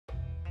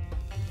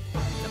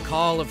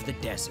call of the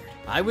desert.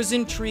 I was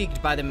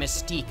intrigued by the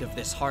mystique of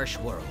this harsh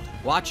world,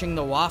 watching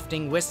the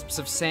wafting wisps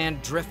of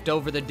sand drift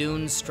over the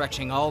dunes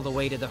stretching all the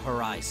way to the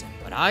horizon.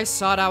 But I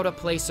sought out a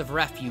place of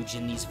refuge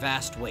in these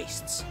vast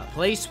wastes, a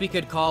place we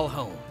could call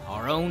home,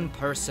 our own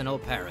personal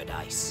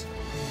paradise.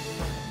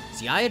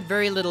 See, I had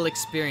very little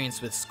experience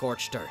with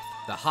Scorched Earth,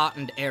 the hot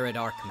and arid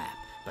Ark map,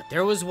 but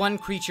there was one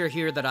creature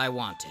here that I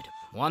wanted.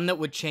 One that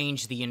would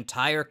change the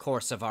entire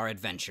course of our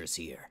adventures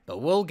here. But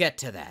we'll get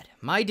to that.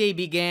 My day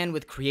began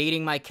with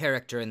creating my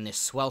character in this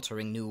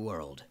sweltering new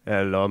world.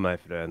 Hello, my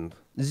friend.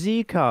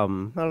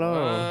 Zcraft.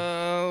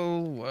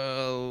 Hello.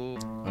 Whoa.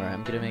 Alright,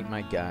 I'm gonna make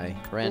my guy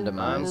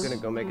randomize. I'm gonna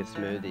go make a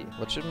smoothie.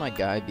 What should my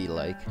guy be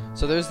like?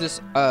 So there's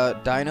this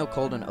dino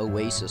called an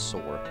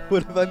Oasisaur.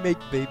 What if I make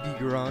baby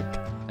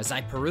Gronk? As I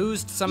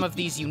perused some of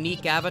these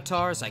unique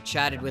avatars, I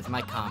chatted with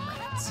my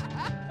comrades.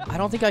 I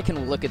don't think I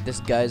can look at this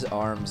guy's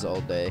arms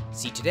all day.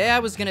 See, today I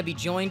was gonna be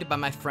joined by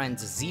my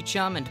friends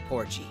Zchum and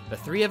Porgy. The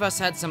three of us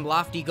had some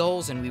lofty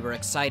goals and we were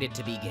excited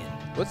to begin.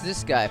 What's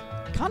this guy?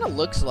 Kinda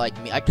looks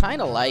like me. I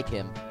kinda like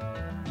him.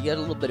 You got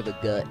a little bit of a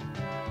gut.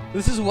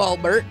 This is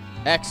Walbert.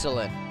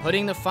 Excellent.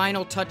 Putting the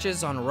final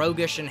touches on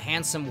roguish and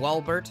handsome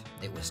Walbert,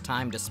 it was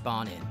time to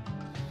spawn in.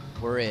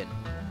 We're in.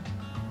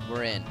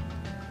 We're in.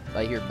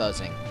 I hear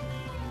buzzing.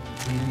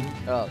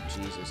 Oh,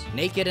 Jesus.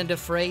 Naked and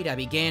afraid, I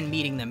began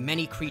meeting the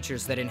many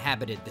creatures that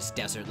inhabited this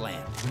desert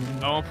land.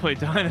 I want to play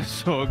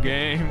dinosaur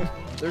game.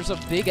 There's a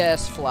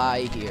big-ass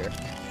fly here.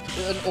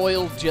 An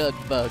oil jug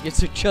bug.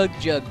 It's a chug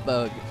jug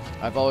bug.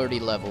 I've already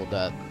leveled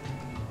up.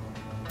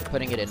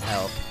 Putting it in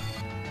health.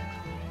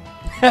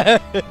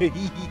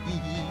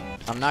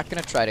 I'm not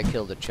gonna try to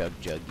kill the chug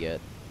jug yet.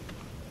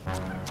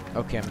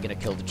 Okay, I'm gonna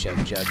kill the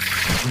chug jug.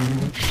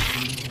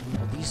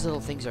 Oh, these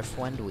little things are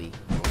friendly.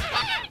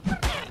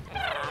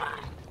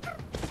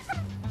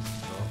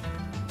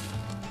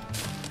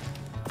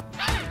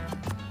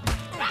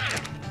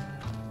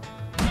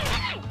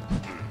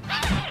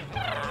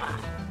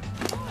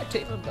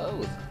 Tame them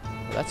both.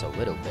 Oh, that's a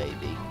little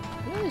baby.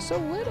 Yeah, it's so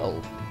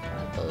little.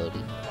 Hi,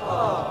 buddy.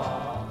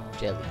 Aww.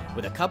 Jelly.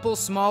 With a couple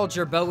small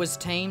jerboas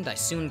tamed, I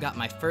soon got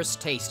my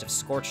first taste of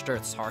Scorched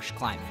Earth's harsh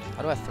climate.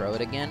 How do I throw it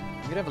again?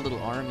 I'm gonna have a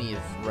little army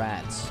of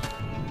rats.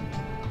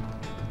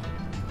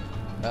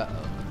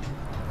 Uh-oh.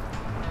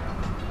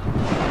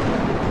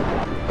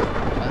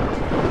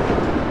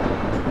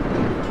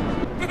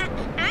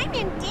 I'm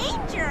in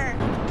danger!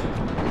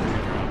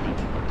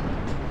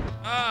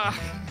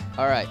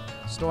 Alright,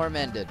 storm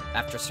ended.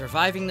 After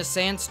surviving the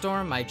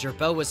sandstorm, my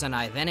jerboas and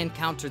I then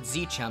encountered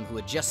Zchum, who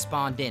had just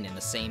spawned in the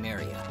same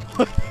area.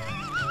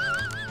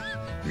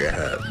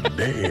 God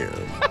damn.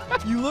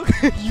 You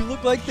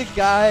look like the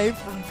guy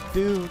from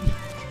Dune.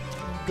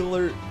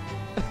 Glurt.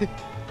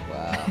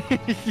 Wow.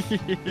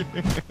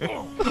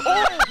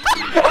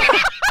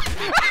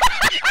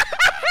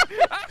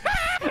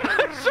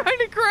 Trying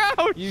to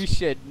crouch. You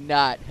should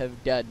not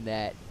have done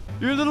that.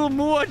 Your little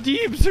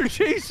Muad'Dibs are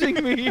chasing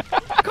me.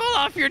 Call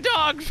off your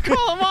dogs.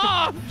 Call them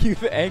off.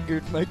 You've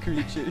angered my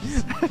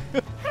creatures.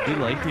 We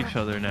like each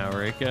other now,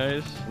 right,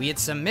 guys? We had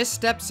some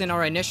missteps in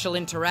our initial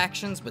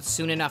interactions, but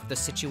soon enough the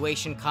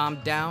situation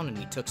calmed down and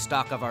we took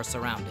stock of our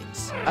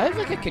surroundings. I have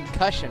like a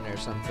concussion or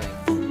something.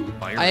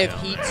 I have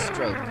heat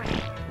stroke.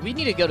 We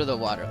need to go to the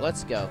water.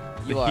 Let's go.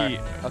 You are.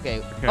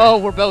 Okay. Oh,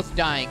 we're both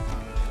dying.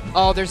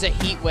 Oh, there's a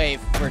heat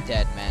wave. We're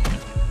dead, man.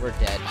 We're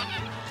dead.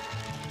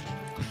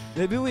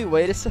 Maybe we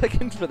wait a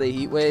second for the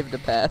heat wave to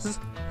pass.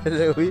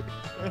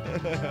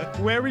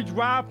 Where we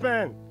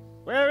dropping?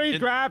 Where we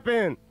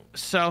dropping?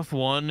 South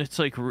 1, it's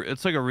like a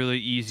really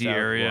easy South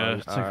area. 1.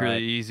 It's like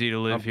really easy to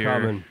live here.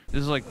 Coming.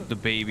 This is like the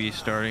baby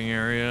starting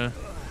area.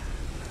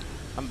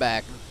 I'm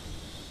back.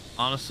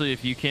 Honestly,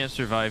 if you can't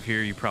survive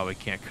here, you probably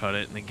can't cut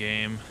it in the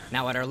game.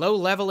 Now at our low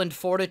level and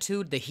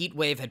fortitude, the heat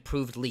wave had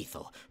proved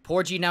lethal.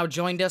 Porgy now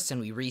joined us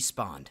and we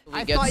respawned.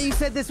 I thought you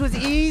said this was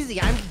easy.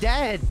 I'm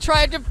dead.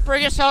 Tried to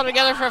bring us all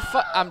together for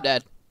fun. I'm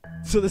dead.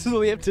 So this is what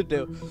we have to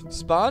do.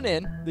 Spawn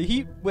in. The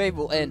heat wave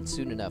will end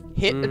soon enough.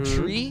 Hit a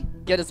tree.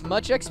 Get as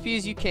much XP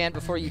as you can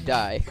before you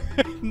die.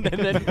 And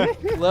then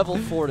level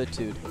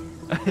fortitude.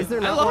 Is there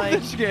I not love like...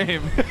 this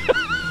game.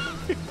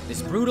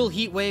 This brutal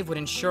heat wave would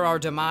ensure our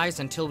demise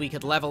until we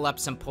could level up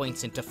some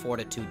points into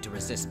fortitude to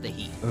resist the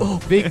heat.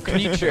 Oh, big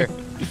creature.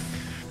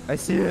 I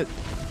see it.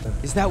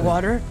 Is that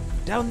water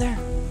down there?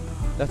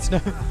 That's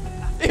not...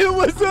 It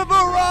was a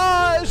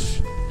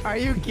mirage! Are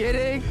you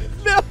kidding?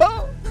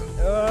 No!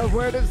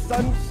 Where the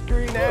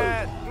sunscreen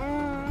at?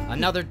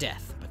 Another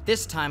death, but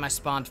this time I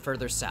spawned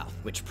further south,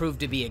 which proved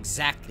to be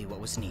exactly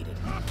what was needed.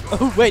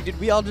 Oh, wait, did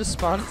we all just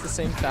spawn at the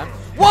same time?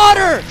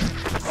 Water!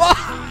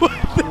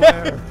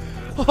 Where?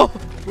 Oh,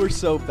 we're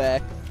so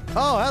back.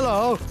 Oh,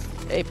 hello.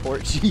 Hey,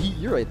 Porgy,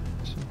 you're a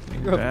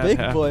big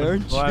boy,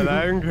 aren't you? Well,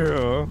 thank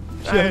you.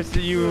 I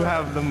see you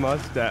have the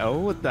mustache. Oh,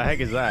 what the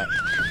heck is that?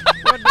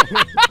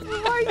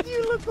 Why do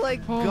you look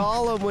like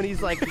Gollum when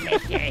he's like,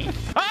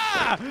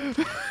 Ah!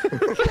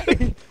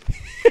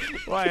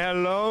 Why,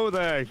 hello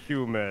there,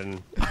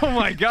 human. Oh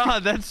my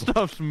god, that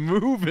stuff's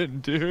moving,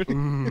 dude.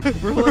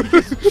 We're like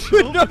just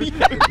children. No, you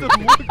have to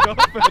look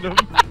up at him.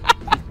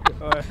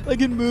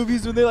 Like in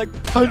movies when they like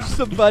punch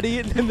somebody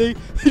and then they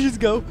just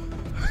go.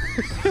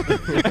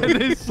 And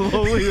they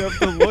slowly have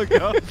to look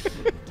up.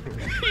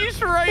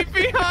 He's right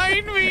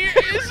behind me,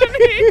 isn't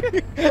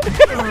he?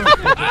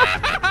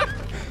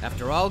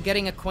 After all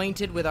getting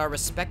acquainted with our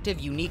respective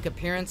unique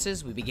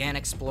appearances, we began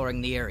exploring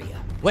the area.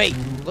 Wait,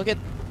 look at.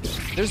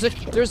 There's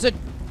a.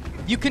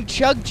 You can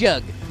chug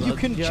jug. You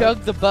can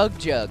chug the bug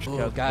jug.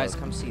 Oh, guys,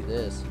 come see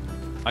this.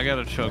 I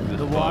gotta chug this.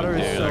 The water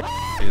is so.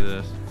 See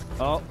this.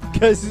 Oh,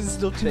 Guys, it's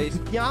still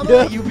chasing. Yeah, I'm gonna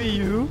let you be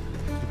you.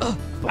 Oh,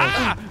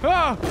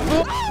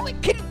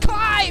 it can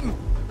climb!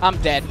 I'm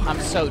dead. I'm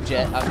so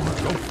jet. Oh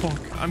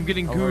fuck! I'm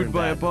getting gooed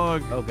by a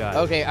bug. Oh god.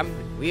 Okay,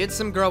 We had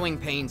some growing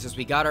pains as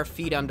we got our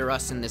feet under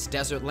us in this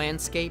desert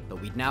landscape,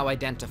 but we'd now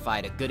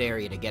identified a good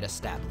area to get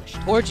established.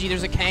 Orgy,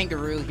 there's a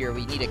kangaroo here.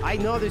 We need a. I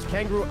know there's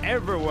kangaroo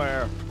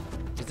everywhere.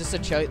 Is this a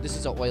chug? This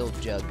is an oiled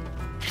jug.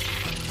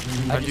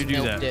 How'd you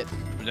do that? It.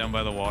 Down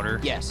by the water?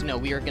 Yes. No,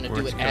 we are gonna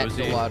Where do it's it at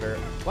cozy. the water.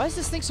 Why is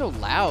this thing so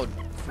loud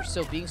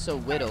for being so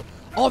widow?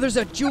 Oh, there's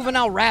a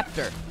juvenile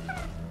raptor.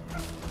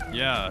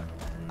 Yeah.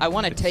 I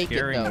want to It's take it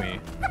scaring though. me.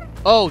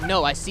 Oh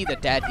no, I see the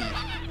daddy.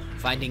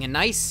 Finding a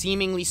nice,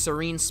 seemingly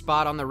serene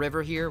spot on the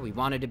river here, we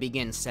wanted to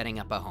begin setting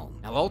up a home.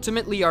 Now,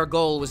 ultimately, our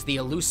goal was the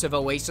elusive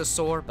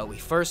Oasosaur, but we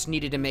first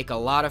needed to make a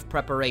lot of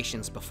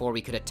preparations before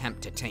we could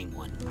attempt to tame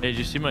one. Hey, did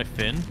you see my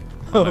fin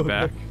on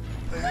my back?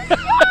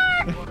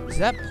 Is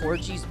that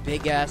Porgy's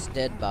big ass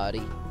dead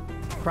body?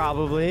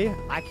 Probably.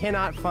 I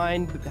cannot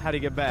find how to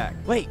get back.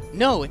 Wait,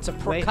 no, it's a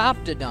Wait.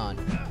 Procoptodon.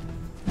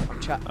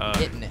 I'm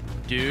hitting it.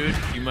 Dude,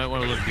 you might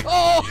want to look.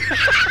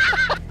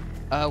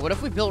 Oh! What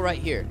if we built right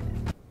here?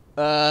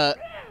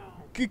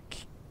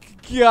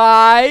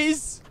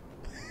 Guys?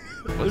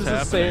 What's There's a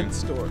happening?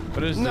 sandstorm.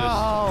 What is No. this?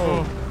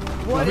 Oh.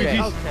 What Okay.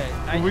 is?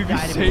 Okay. Will we be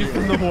safe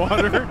in the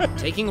water?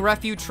 Taking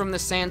refuge from the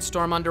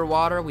sandstorm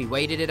underwater, we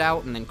waited it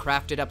out and then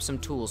crafted up some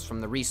tools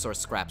from the resource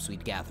scraps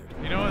we'd gathered.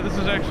 You know what? This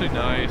is actually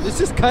nice. This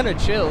is kind of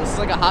chill. This is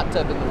like a hot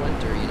tub in the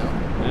winter, you know?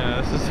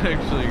 Yeah, this is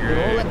actually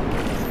great.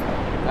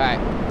 Alright,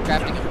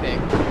 crafting a pig.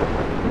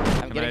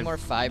 I'm Can getting I- more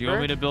fiber. Do you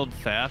want me to build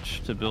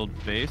thatch to build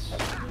base?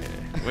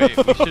 Wait,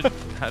 we should.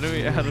 How do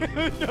we?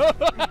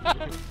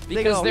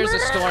 Because there's a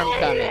storm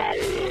coming.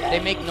 They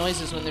make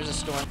noises when there's a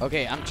storm.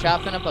 Okay, I'm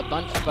chopping up a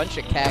bunch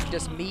of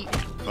cactus meat.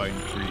 Fine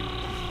tree.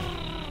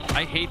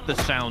 I hate the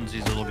sounds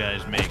these little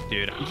guys make,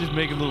 dude. He's just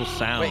making little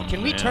sounds. Wait,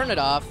 can we man. turn it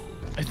off?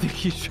 I think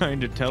he's trying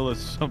to tell us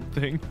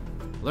something.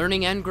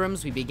 Learning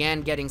engrams, we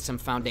began getting some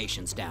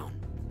foundations down.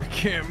 I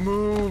can't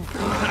move.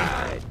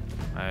 I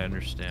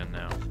understand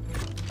now.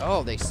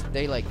 Oh,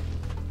 they like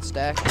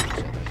stack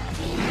each other.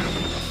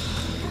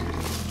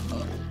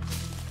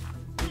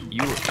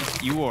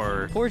 You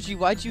are. Porgy,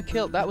 why'd you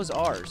kill? That was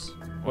ours.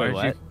 Wait,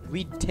 what?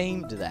 We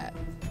tamed that.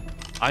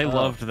 I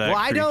loved that Well,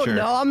 I creature. don't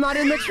know. I'm not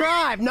in the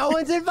tribe. No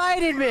one's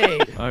invited me.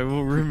 I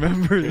will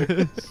remember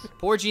this.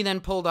 Porgy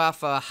then pulled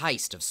off a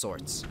heist of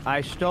sorts.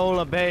 I stole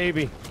a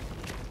baby.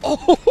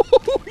 Oh,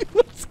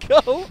 let's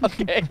go.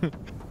 Okay.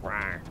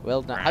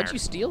 Well done. How'd you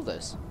steal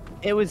this?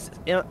 It was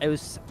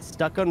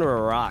stuck under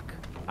a rock.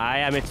 I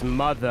am its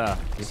mother.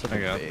 I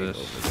got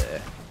this.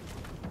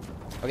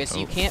 Okay, so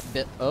you can't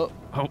Oh.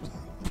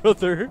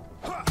 Brother,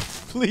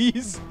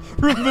 please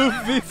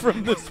remove me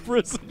from this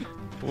prison.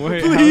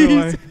 Wait,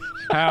 Please.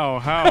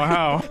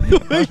 How? The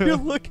way you're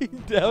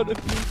looking down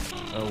at me.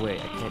 Oh wait,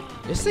 I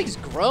can't. This thing's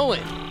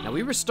growing. Now,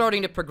 we were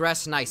starting to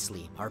progress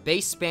nicely. Our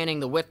base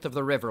spanning the width of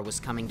the river was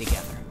coming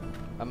together.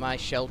 Am I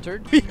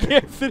sheltered? We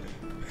can't fit.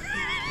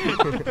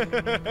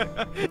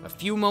 A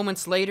few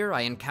moments later,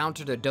 I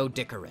encountered a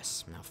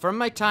Doedicurus. Now, from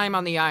my time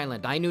on the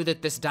island, I knew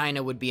that this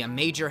dino would be a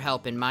major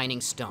help in mining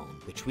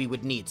stone, which we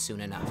would need soon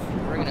enough.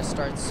 We're gonna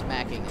start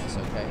smacking this,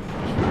 okay?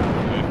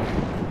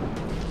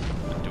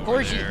 Door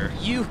Porgy, there.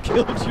 you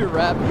killed your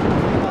rabbit.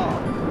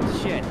 Oh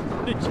shit.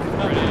 Did you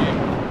Ready?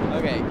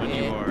 Okay. When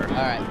you are. All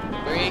right.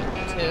 3,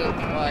 2,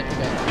 1,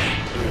 go.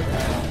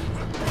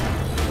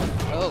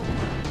 Oh.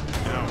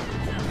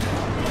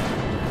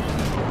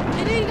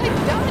 I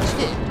dodged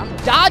it. I'm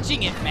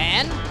dodging it,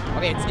 man.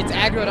 Okay, it's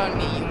aggroed on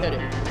me. You hit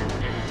it.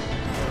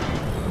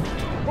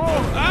 Whoa!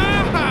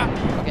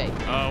 Ah! Okay.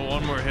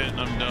 One more hit and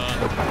I'm done.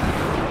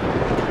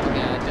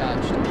 Okay, I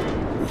dodged.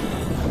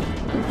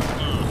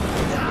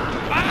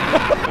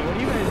 What are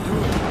you guys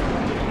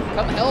doing?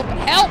 Come help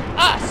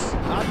us!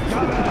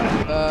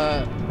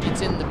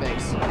 It's in the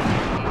base.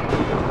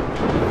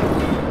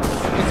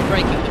 It's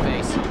breaking the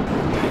base.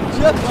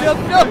 Jump, no,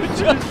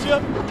 jump.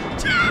 Jump.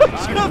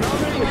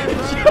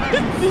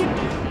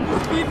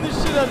 He's beating the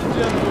shit out of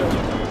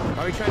Jump.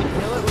 Are we trying to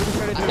kill it? What are we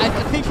trying to do? I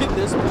think at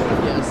this point,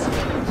 yes.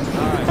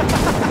 Alright.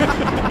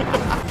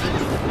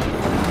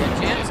 Yeah,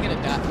 Jan is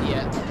gonna die.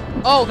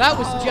 Yeah. Oh, that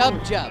was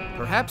Jub.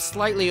 Perhaps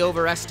slightly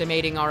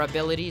overestimating our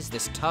abilities,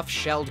 this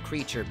tough-shelled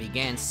creature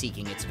began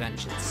seeking its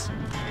vengeance.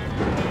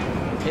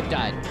 It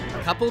died.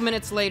 A couple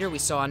minutes later, we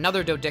saw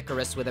another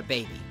Doedicurus with a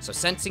baby. So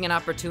sensing an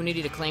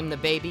opportunity to claim the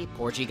baby,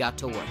 Porgy got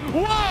to work.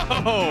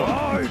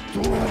 Whoa!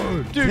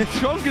 Dude,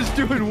 Chunk is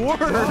doing work.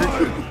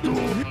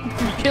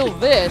 Kill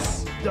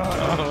this.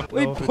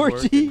 Wait,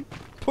 Porgy.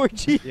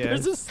 Porgy,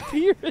 Yes. there's a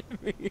spear in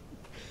me.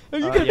 Are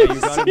you Yeah, gonna you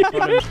got in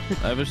front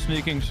of I have a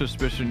sneaking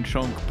suspicion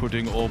Chunk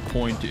putting all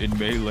point in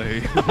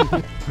melee.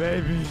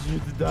 baby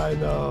should die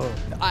now.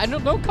 I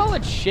don't call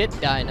it shit,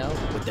 Dino.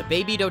 With the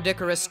baby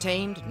Doedicurus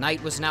tamed,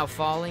 night was now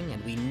falling,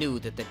 and we knew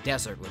that the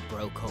desert would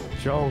grow cold.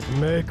 Chunk,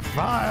 make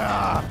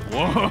fire!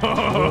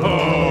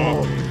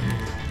 Whoa!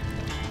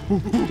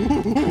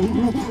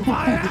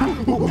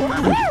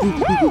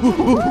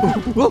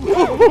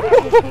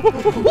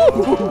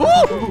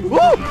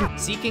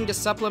 Seeking to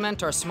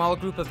supplement our small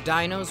group of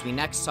dinos, we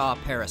next saw a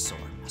Parasaur,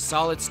 a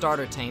solid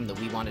starter tame that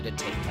we wanted to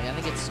take. I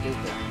think it's stupid.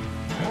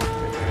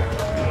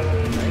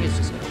 I think it's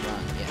just gonna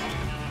run,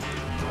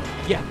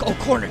 yeah. Yeah, go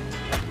corner.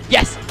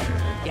 Yes!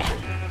 Yeah.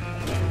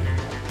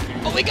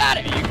 Oh, we got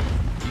it!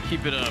 You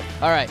keep it up.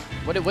 Alright,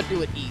 what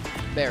do it eat?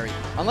 Berry.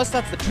 Unless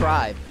that's the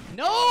tribe.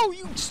 No,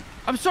 you...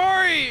 I'm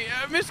sorry,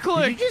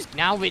 misclick.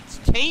 Now its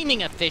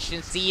taming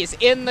efficiency is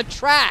in the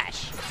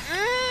trash.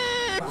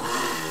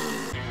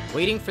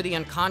 Waiting for the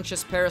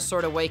unconscious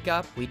Parasaur to wake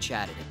up, we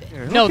chatted a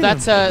bit. No,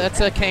 that's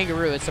a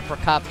kangaroo. It's a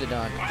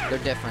Procoptodon. They're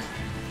different.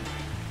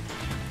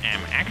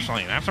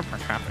 Actually, that's a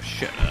Procoptodon.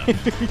 Shut up.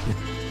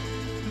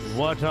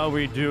 What are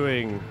we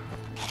doing?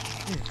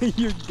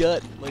 Your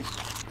gut, like,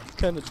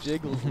 kind of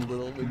jiggles a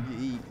little when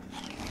you eat.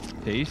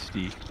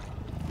 Tasty.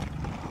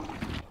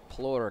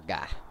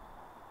 Plorga.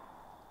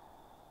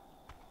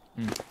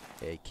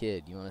 Hey,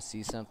 kid, you want to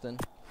see something?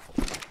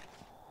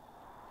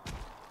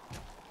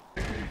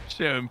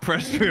 So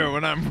impressed we are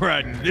when I'm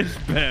riding this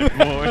bad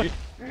boy.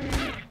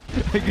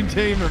 I can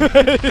tame him.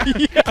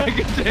 I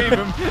can tame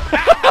him.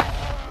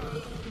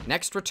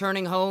 Next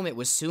returning home, it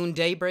was soon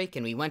daybreak,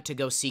 and we went to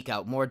go seek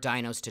out more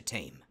dinos to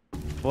tame.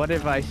 What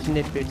if I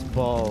snip its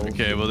balls?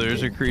 Okay, well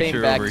there's a Came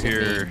creature back over to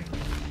here.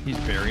 He's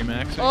berry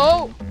maxing.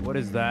 Oh! What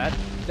is that?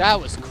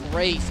 That was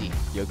crazy.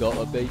 You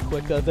gotta be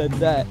quicker than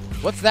that.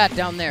 What's that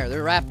down there? The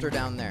raptor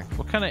down there.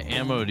 What kind of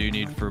ammo do you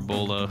need for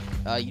Bola?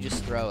 You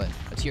just throw it.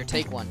 It's here,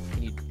 take one.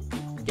 Can you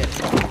get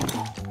it?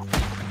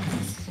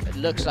 It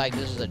looks like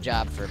this is a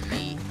job for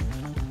me.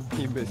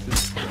 He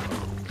misses.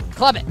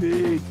 Club it!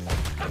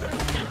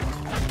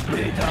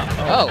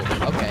 Oh,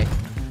 okay.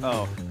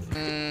 Oh.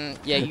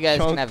 Yeah, you guys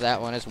can have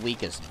that one. It's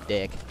weak as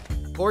dick.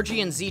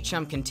 Porgy and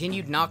Zchum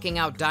continued knocking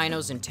out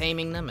dinos and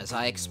taming them as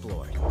I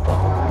explored.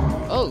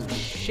 Oh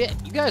shit,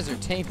 you guys are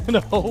taming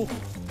a whole...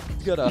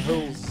 He's got a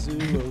whole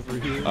zoo over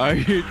here. I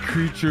hit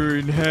creature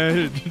in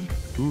head.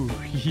 Ooh,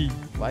 hee.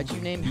 Why'd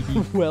you name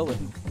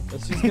Wellen.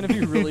 That's just gonna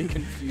be really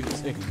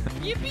confusing.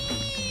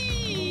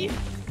 Yippee!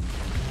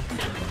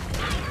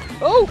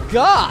 Oh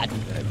god!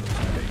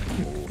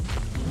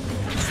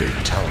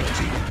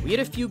 Fatality. We had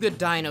a few good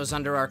dinos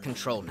under our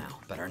control now,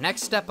 but our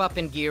next step up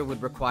in gear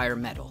would require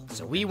metal.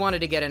 So we wanted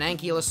to get an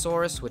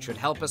Ankylosaurus, which would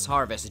help us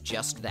harvest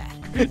just that.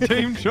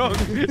 Tame Chunk!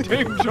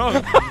 Tame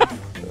Chunk!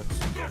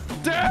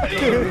 Daddy!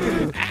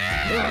 I'm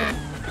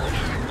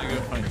gonna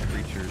go find a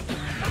creature.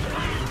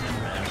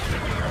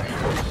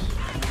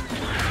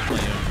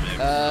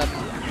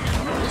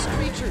 This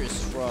creature is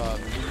strong.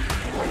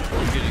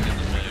 I'm getting in the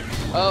mix.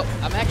 Oh,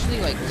 I'm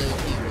actually like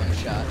low-key one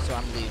shot, so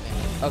I'm leaving.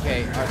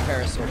 Okay, our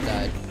Parasaur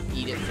died.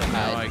 Eat it for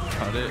Now I hide.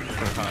 cut it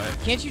for hide.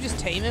 Can't you just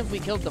tame it if we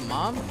killed the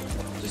mom?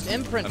 Just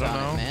imprint I don't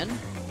on know. it, man.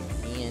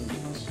 And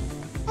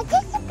I'm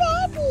just a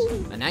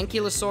baby. An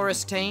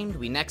Ankylosaurus tamed,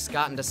 we next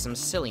got into some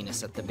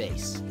silliness at the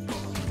base.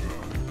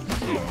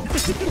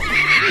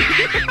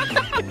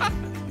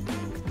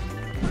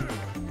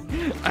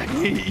 I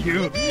hate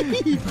you.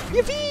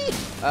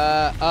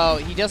 oh,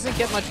 he doesn't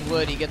get much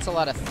wood. He gets a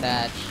lot of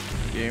thatch.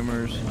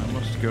 Gamers, I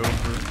must go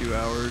for a few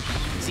hours.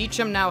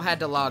 Zchum now had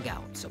to log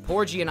out, so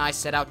Porgy and I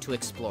set out to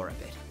explore a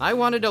bit. I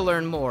wanted to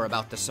learn more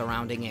about the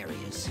surrounding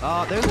areas.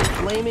 Oh, there's a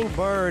flaming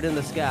bird in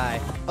the sky.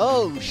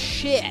 Oh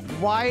shit!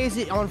 Why is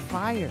it on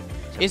fire?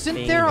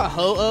 Isn't there a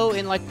Ho-Oh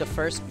in like the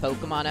first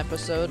Pokemon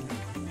episode?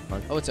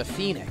 Oh, it's a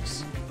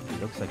phoenix.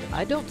 Looks like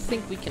I don't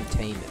think we can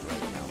tame it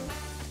right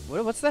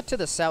now. What's that to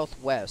the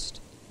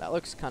southwest? That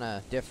looks kind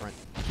of different.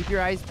 Keep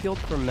your eyes peeled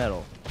for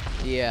metal.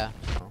 Yeah.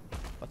 Oh,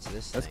 what's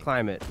this Let's thing?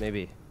 climb it,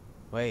 maybe.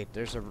 Wait,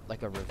 there's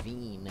like a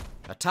ravine.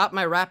 Atop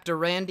my raptor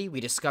Randy, we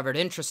discovered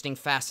interesting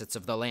facets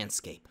of the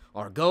landscape.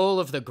 Our goal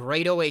of the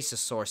great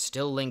Oasisaur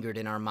still lingered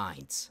in our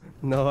minds.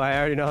 No, I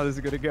already know how this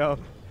is gonna go.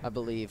 I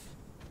believe.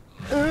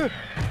 Oh,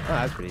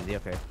 that's pretty easy.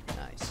 Okay.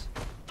 Nice.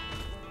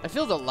 I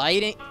feel the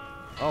lighting.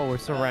 Oh, we're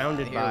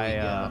surrounded Here by. we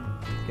go.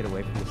 Get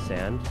away from the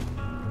sand.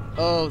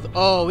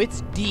 Oh,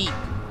 it's deep.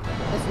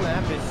 This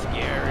map is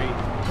scary.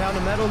 Found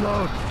a metal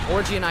node.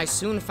 Porgy and I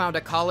soon found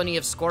a colony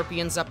of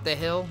scorpions up the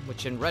hill,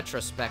 which in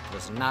retrospect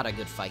was not a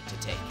good fight to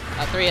take.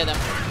 3 of them.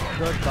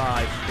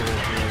 Goodbye,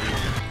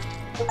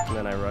 scorpions. And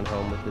then I run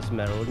home with this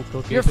metal and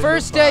cookies. Your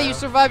first day, you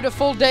survived a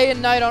full day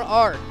and night on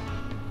Ark.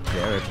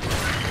 Garrett.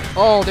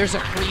 Oh, there's a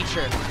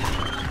creature.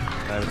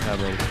 I'm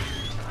coming.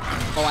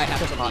 Oh, I have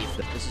to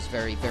leave. This is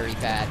very, very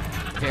bad.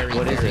 Very,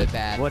 very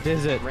bad. What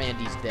is it?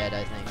 Randy's dead,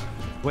 I think.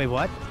 Wait,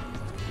 what?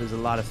 There's a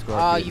lot of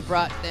scorpions. Oh, you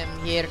brought them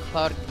here,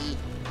 Porky.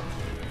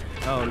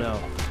 Oh no.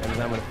 That means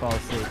I'm gonna fall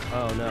asleep.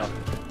 Oh no.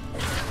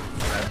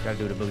 I gotta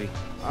do the boogie.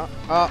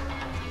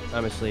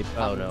 I'm asleep.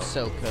 Oh no. I'm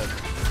so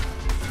cooked.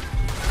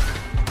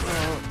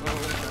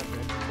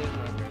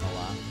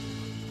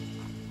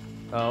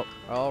 Oh.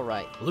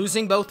 Alright.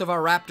 Losing both of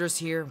our raptors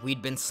here,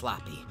 we'd been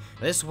sloppy.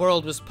 This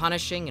world was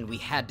punishing, and we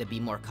had to be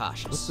more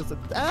cautious.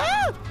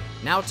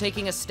 Now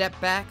taking a step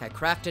back, I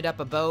crafted up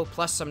a bow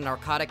plus some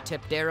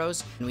narcotic-tipped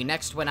arrows, and we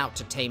next went out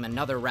to tame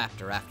another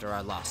raptor after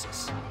our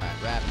losses.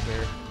 Alright,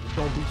 raptor.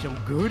 Don't be some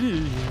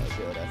goodies. Oh,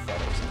 good. I thought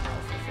it was an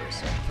alpha for a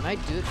second. Can I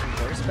do it from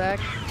horseback?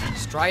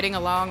 Striding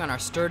along on our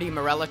sturdy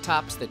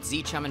Morellatops that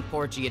Zchem and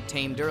Porgy had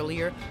tamed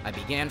earlier, I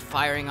began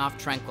firing off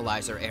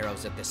tranquilizer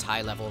arrows at this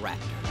high-level raptor.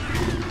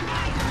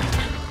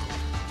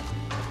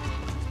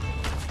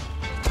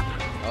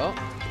 Oh,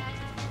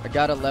 I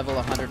got a level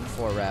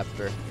 104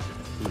 raptor.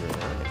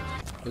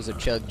 There's a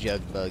chug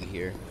jug bug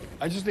here.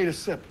 I just need a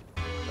sip.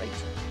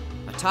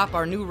 Atop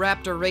our new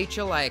raptor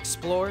Rachel, I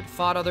explored,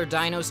 fought other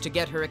dinos to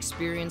get her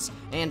experience,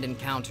 and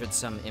encountered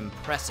some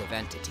impressive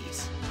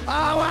entities.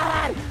 Oh,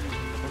 what?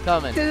 I'm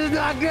coming. This is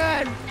not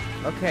good.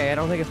 Okay, I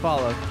don't think it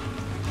followed.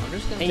 I'm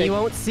just gonna And you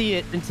won't see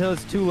it until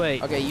it's too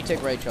late. Okay, you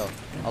take Rachel.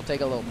 I'll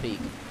take a little peek.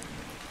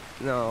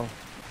 No.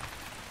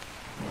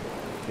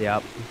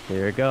 Yep,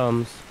 here it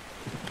comes.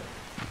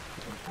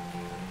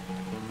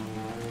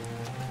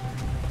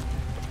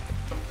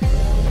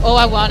 Oh,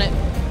 I want it.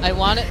 I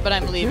want it, but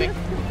I'm leaving.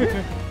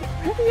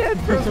 Yeah, it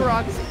throws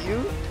rocks at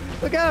you.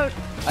 Look out!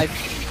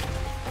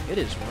 It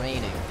is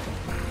raining.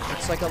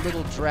 It's like a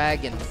little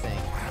dragon thing.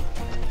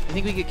 You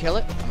think we could kill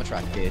it? I'm gonna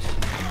try. Yes.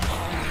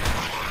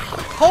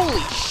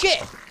 Holy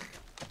shit!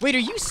 Wait, are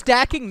you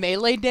stacking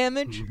melee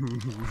damage?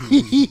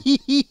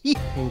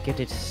 And get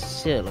it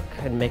silk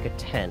and make a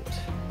tent.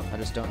 I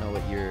just don't know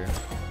what your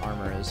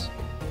armor is.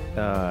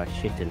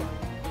 Shitten.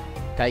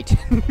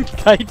 Chitin?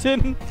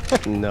 Chitin?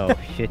 No,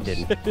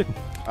 shitten.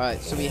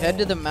 Alright, so we head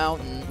to the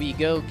mountain. We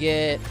go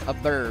get a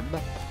burb.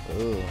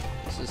 Ooh,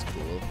 this is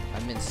cool.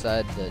 I'm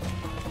inside the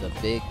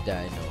big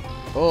dino.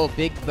 Oh,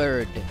 big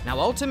bird. Now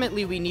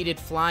ultimately we needed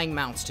flying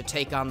mounts to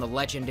take on the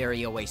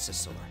legendary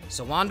Oasisaur.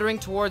 So wandering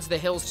towards the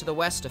hills to the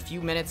west a few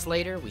minutes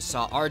later, we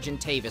saw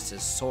Argentavises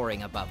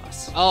soaring above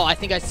us. Oh, I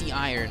think I see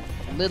iron.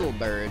 Little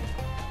bird.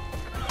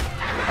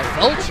 A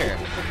vulture.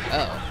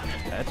 Oh.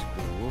 That's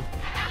cool.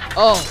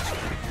 Oh.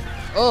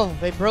 Oh,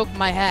 they broke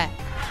my hat.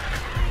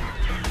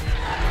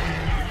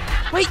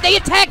 Wait, they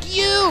attack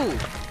you!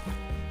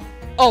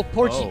 Oh,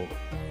 Porgy. Oh.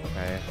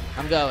 Okay.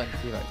 I'm going.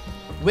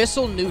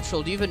 Whistle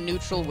neutral. Do you have a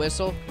neutral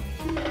whistle?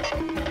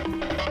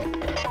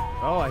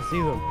 Oh, I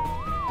see them.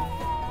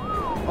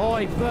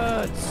 Oi,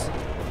 birds!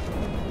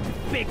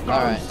 Big bone,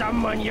 Alright.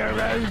 someone your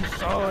own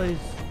size.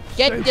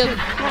 Get them!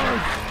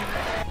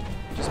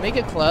 Just make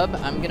a club.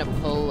 I'm gonna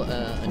pull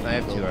a I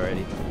have two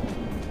already.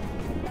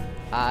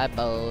 Hi,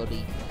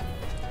 buddy.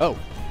 Oh,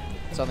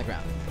 it's on the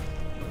ground.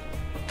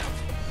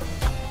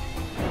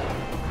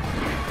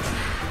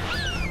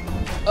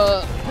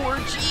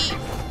 Porgy!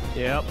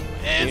 Yep.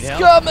 It's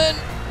coming!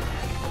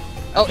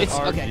 Oh, it's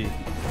okay.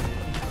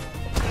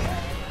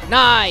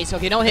 Nice!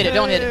 Okay, don't hit it,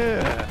 don't hit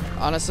it.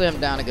 Honestly, I'm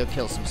down to go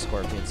kill some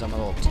scorpions. I'm a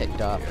little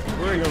ticked off.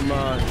 Bring them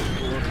on.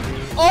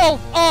 Oh!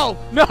 Oh!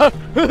 No!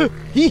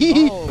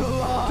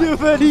 Too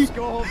many!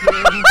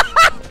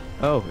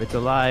 Oh, it's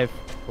alive.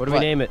 What do we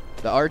name it?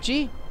 The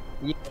Archie?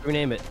 Yeah, what do we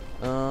name it?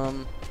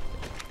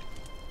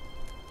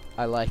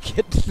 I like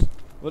it.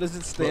 What does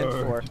it stand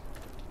for?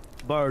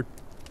 Bird.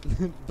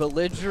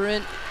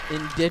 Belligerent,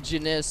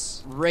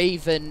 indigenous,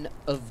 raven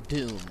of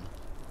doom.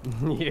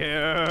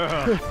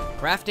 Yeah.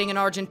 Crafting an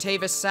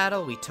Argentavis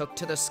saddle, we took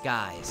to the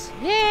skies.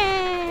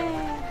 Yay!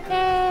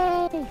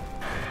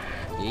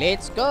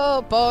 Let's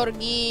go,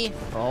 Porgy!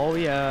 Oh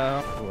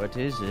yeah. What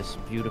is this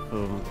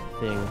beautiful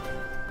thing?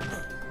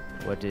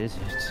 What is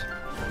it?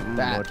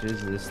 That. What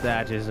is this?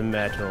 That is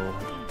metal.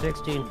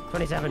 16,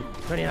 27,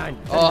 29.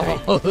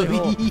 Oh,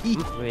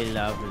 We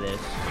love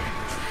this.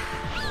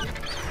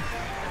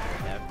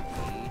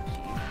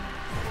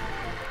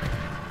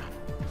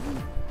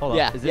 Hold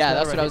yeah, up. Is this yeah, not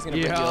that's what I was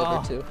ready? gonna bring you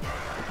over to.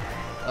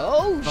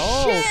 Oh,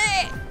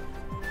 shit!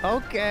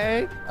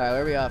 Okay. Alright,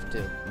 where are we off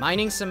to?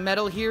 Mining some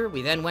metal here,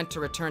 we then went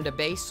to return to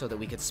base so that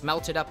we could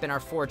smelt it up in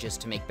our forges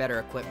to make better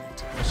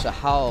equipment. It's a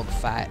hog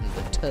fighting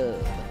the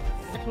tub.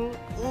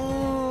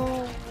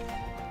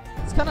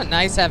 It's kind of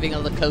nice having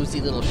a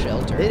cozy little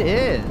shelter. It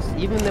is,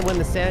 even when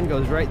the sand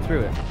goes right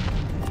through it.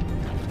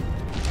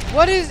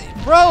 What is...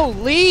 Bro,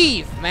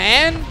 leave,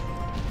 man!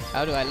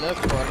 How do I look,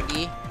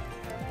 Porgy?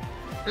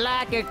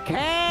 Like a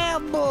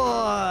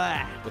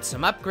cowboy. With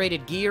some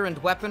upgraded gear and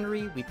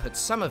weaponry, we put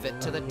some of it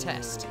to the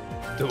test.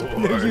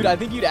 Dude, I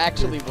think you'd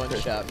actually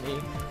one-shot me.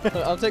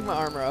 I'll take my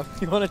armor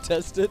off. You want to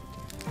test it?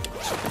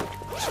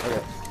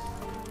 Okay.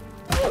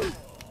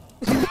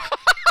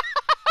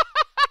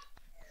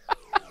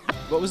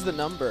 What was the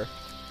number?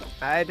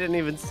 I didn't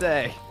even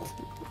say.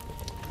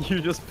 You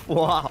just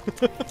flop.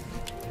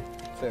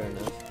 Fair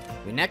enough.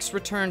 We next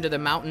returned to the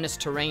mountainous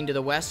terrain to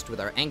the west with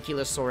our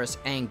Ankylosaurus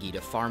anguille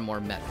to farm more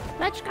metal.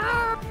 Let's go.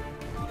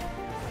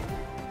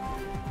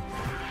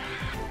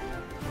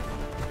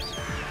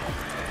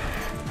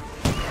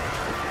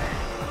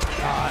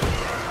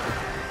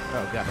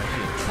 Oh god, that's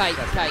you. Kite.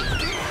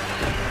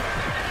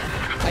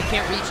 I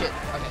can't reach it.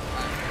 Okay.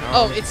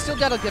 Oh, it's still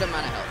got a good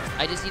amount of health.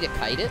 I just need to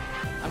kite it.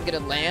 I'm gonna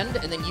land,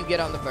 and then you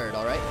get on the bird,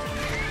 alright?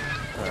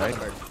 Alright.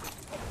 Bird.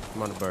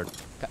 I'm on a bird.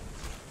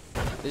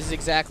 This is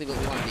exactly what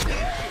we want to be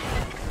doing.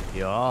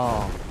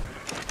 Yeah.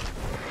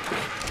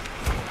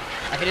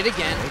 I hit it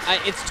again.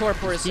 It's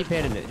torpor. Just keep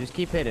hitting it. Just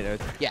keep hitting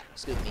it. Yeah,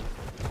 scoop me.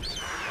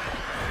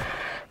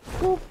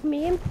 Poop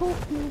me and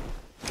poop me.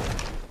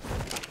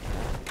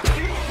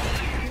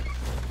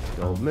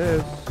 Don't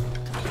miss.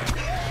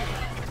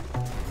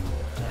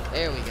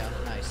 There we go.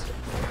 Nice.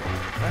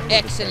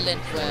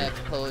 Excellent work,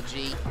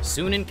 Poji.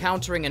 Soon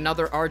encountering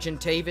another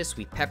Argentavis,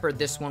 we peppered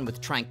this one with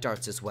trank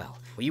darts as well.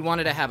 We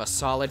wanted to have a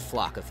solid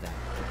flock of them.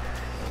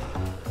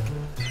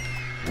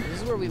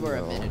 This is where we were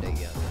a minute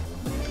ago.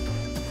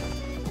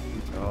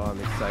 Oh,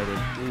 I'm excited.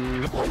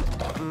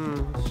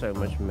 So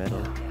much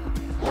metal.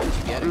 Did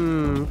you get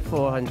it?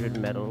 400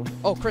 metal.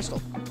 Oh,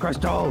 crystal.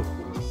 Crystal!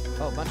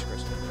 Oh, a bunch of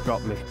crystal.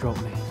 Drop me, drop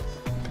me.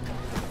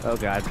 Oh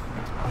god.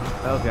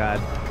 Oh god.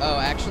 Oh,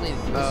 actually,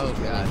 this is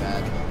really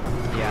bad.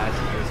 Yeah,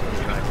 this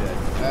one's not good.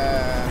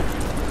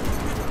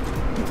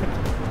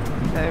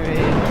 I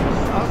mean,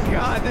 oh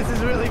god, this is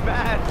really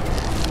bad.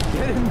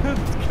 Get in the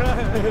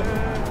sky.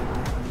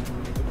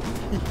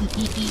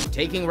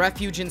 Taking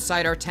refuge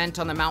inside our tent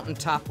on the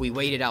mountaintop, we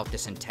waited out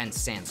this intense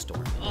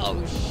sandstorm.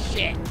 Oh,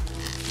 shit.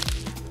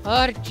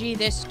 Archie,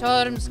 the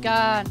storm's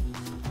gone.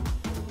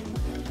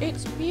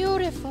 It's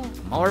beautiful.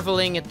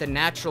 Marveling at the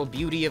natural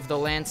beauty of the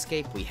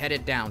landscape, we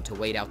headed down to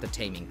wait out the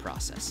taming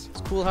process.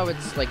 It's cool how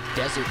it's like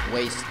desert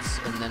wastes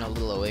and then a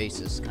little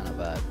oasis kind of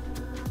vibe.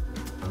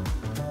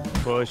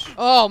 Push.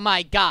 Oh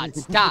my god,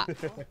 stop.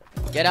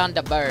 Get on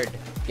the bird.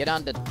 Get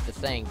on the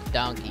thing,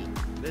 donkey.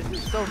 This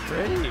is so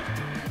pretty.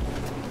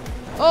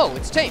 Oh,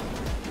 it's tame.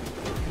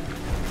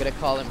 I'm gonna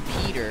call him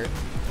Peter,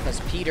 because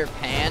Peter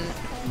Pan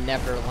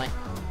never land.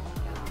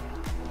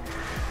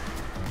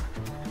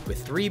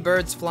 With 3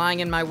 birds flying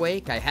in my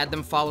wake, I had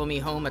them follow me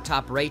home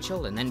atop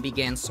Rachel and then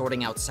began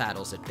sorting out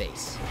saddles at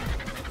base.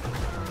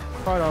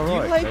 Quite Do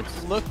alright.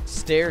 you like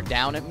stare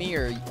down at me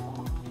or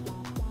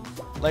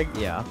like?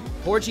 Yeah.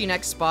 Porgy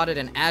next spotted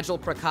an agile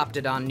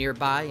Procoptodon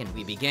nearby, and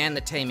we began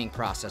the taming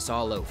process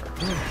all over.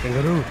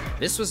 Kangaroo.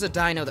 This was a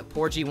dino that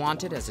Porgy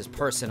wanted as his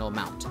personal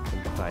mount.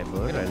 I'm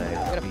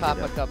gonna pop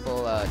a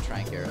couple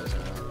trank arrows in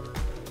there.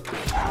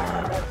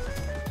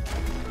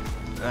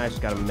 I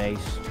just got a mace.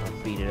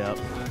 I'll beat it up.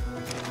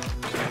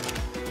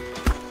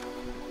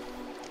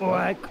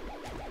 Whack.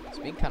 It's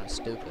being kind of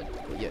stupid.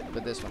 Yeah,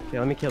 but this one. Okay,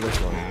 let me kill this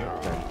one.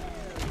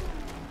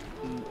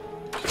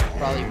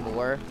 Probably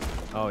more.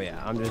 Oh yeah,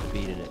 I'm just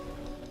beating it.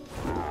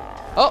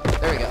 Oh,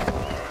 there we go.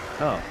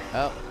 Oh.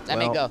 Oh, let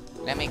me go.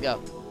 Let me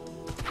go.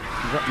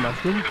 You got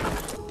mushroom?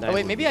 Oh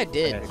wait, maybe I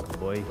did. Yeah,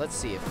 boy. Let's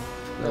see if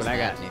What doesn't I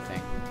got? add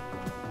anything.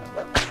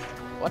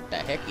 What the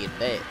heck is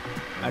that?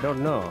 I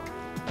don't know.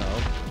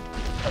 Oh.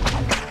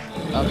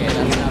 Okay,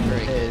 that's not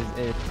very good.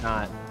 It's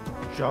not.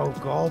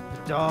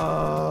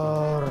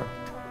 Jogopter.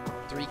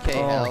 3k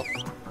health.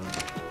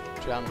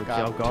 Jump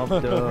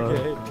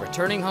Jogopter.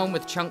 Returning home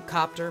with Chunk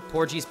Copter,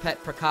 Porgy's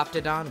pet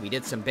Procoptodon, we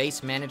did some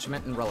base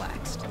management and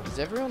relaxed. Does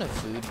everyone have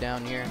food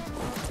down here?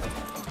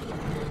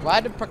 Why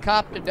did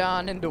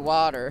Procoptodon into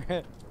water?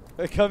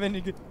 I come in.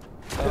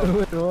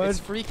 It's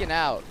freaking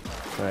out.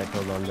 Alright,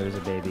 hold on. There's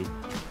a baby.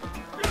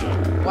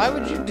 Why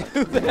would you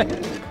do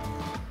that?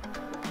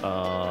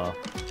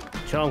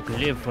 Chunk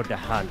live for the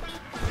hunt.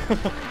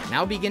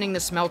 Now beginning the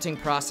smelting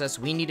process,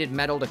 we needed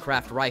metal to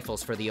craft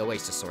rifles for the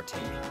Oasis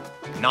taming.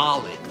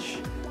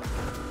 Knowledge.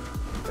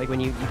 Like when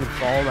you could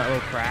fall in that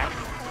little crack.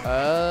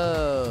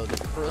 Oh, the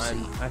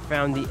pussy. I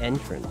found the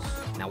entrance.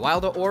 Now while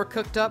the ore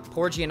cooked up,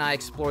 Porgy and I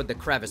explored the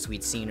crevice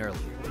we'd seen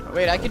earlier.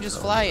 Wait, I can just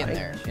fly in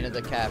there, into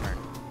the cavern.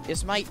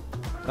 This might...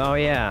 Oh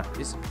yeah.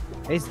 This,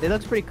 It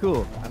looks pretty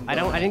cool. I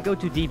didn't go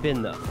too deep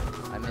in though.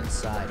 I'm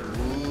inside.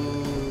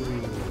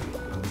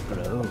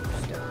 Hello.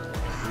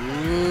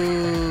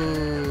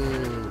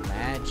 Ooh,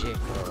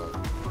 magical.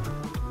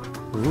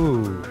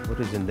 Ooh, what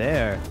is in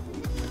there?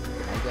 Can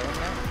I go in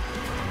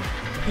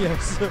there?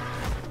 Yes.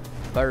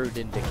 Bird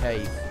in the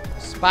cave.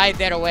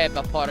 Spider web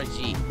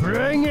apology.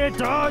 Bring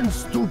it on,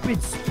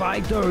 stupid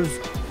spiders!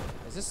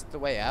 Is this the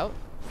way out?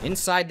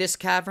 Inside this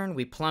cavern,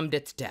 we plumbed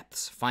its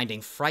depths,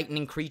 finding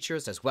frightening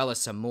creatures as well as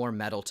some more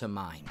metal to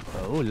mine.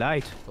 Oh,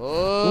 light.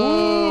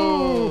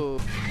 Oh!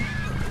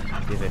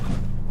 Give it.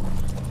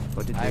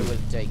 What did I will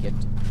take it.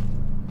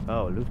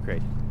 Oh, loot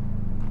crate.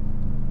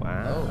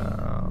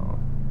 Wow.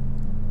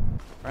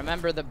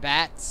 Remember the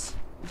bats?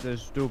 The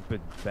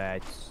stupid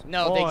bats.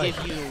 No, they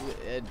give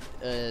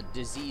you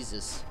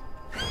diseases.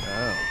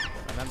 Oh.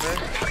 Remember?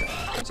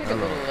 Let's take a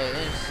little.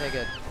 Let's take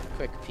a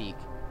quick peek.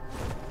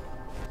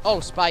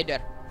 Oh,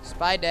 spider!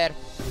 Spider!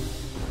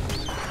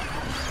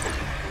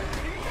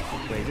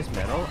 Wait, is this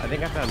metal? I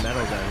think I found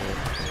metal down here.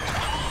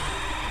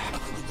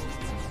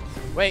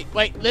 Wait,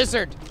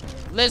 lizard!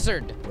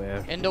 Lizard! Where?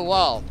 In the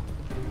wall.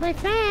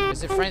 Like that.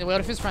 Is it friendly? What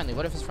if it's friendly?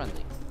 What if it's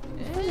friendly?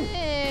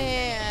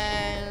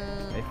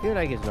 I feel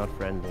like it's not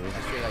friendly. I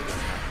feel like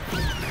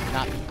it's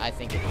not. I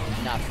think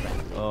it's not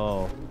friendly.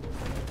 Oh.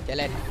 Kill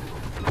it.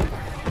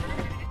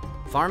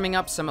 Farming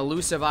up some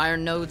elusive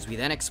iron nodes, we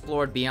then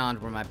explored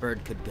beyond where my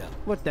bird could go.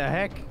 What the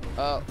heck?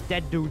 Oh.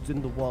 Dead dudes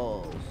in the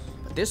walls.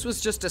 But this was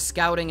just a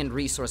scouting and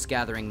resource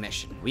gathering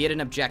mission. We had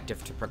an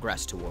objective to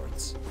progress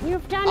towards.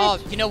 You've done Oh,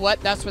 it. you know what?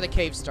 That's where the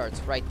cave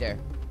starts, right there.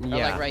 Yeah, Or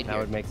like right that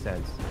here. would make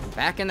sense.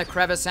 Back in the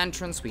crevice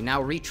entrance, we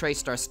now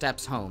retraced our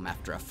steps home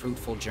after a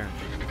fruitful journey.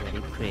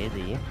 Very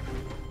crazy.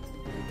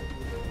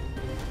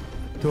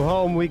 To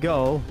home we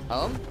go.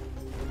 Home?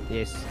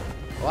 Yes.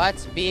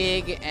 What's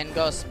big and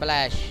go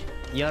splash?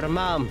 Your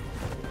mom.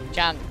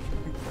 Chunk.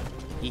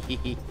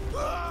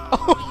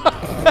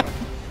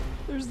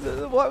 There's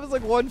the water was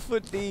like 1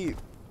 foot deep.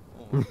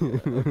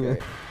 Okay.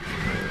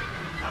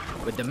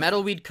 With the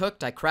metal we'd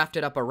cooked, I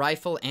crafted up a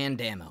rifle and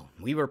ammo.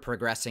 We were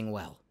progressing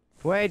well.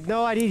 Wait,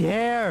 no, I need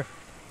hair.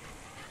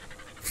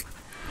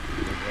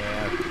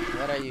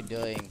 What are you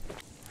doing?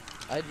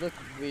 I look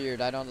weird.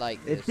 I don't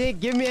like this. It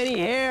didn't give me any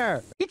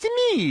hair. It's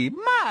me,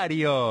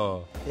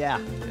 Mario. Yeah.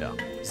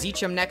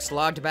 Zcraft next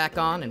logged back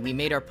on, and we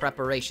made our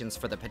preparations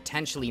for the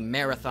potentially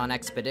marathon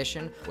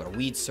expedition where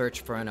we'd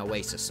search for an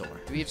oasisaur.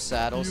 Do we have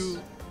saddles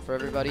for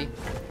everybody?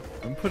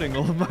 I'm putting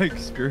all of my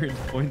experience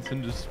points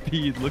into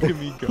speed. Look at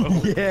me go.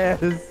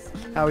 Yes.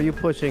 How are you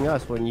pushing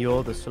us when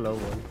you're the slow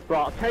one? Right,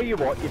 I'll tell you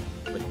what,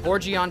 With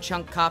Porgy on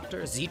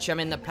Chunkcopter,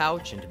 Zcraft in the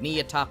pouch, and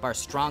me atop our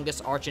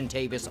strongest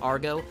Argentavis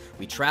Argo,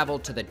 we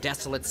traveled to the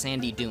desolate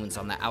sandy dunes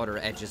on the outer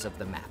edges of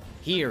the map.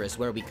 Here is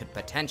where we could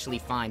potentially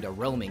find a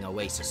roaming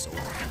oasisaur.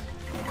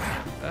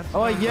 That's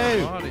Oh, not my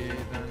you. body,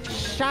 then.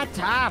 Shut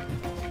up.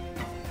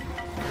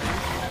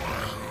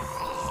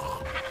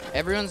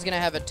 Everyone's gonna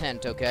have a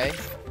tent, okay?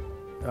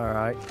 All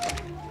right.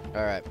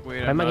 All right.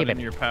 Wait, I'm I'm not gonna in give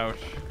your pouch.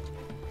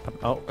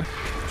 Oh.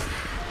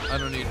 I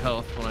don't need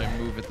health when I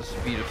move at the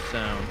speed of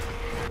sound.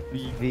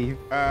 V.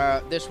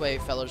 This way,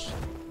 fellas.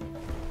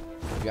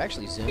 You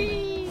actually zoom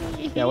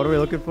in. Yeah, what are we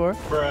looking for?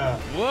 Whoa!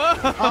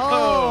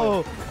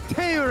 Oh,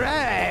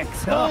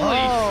 T-Rex!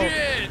 Holy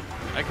shit!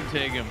 I can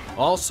take him.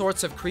 All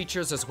sorts of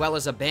creatures as well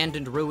as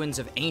abandoned ruins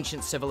of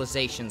ancient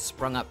civilizations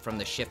sprung up from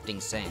the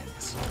shifting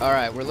sands. All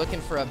right, we're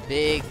looking for a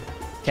big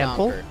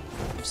Temple? conker.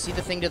 You see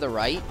the thing to the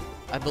right?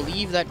 I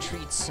believe that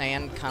treats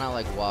sand kind of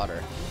like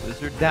water.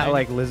 Lizard That thing?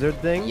 like lizard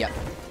thing? Yep.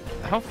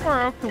 How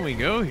far out can we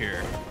go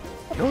here?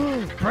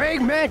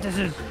 Praying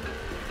mantises!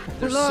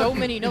 There's Look. so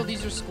many. No,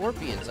 these are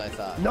scorpions, I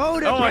thought. No,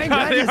 they're Oh my praying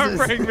god, they are mantises!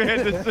 praying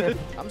mantises.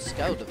 I'm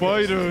scared of this.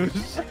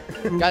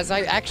 Spiders. Guys,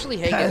 I actually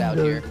hate it out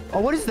here. Oh,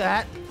 what is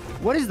that?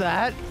 What is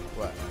that?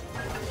 What?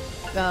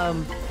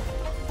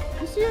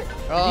 You see it?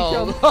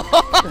 Oh.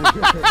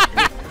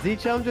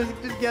 Z-Chum, just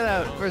get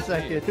out for a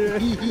second.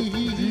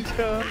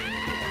 Z-Chum.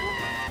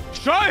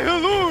 Shai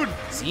Halud!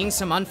 Seeing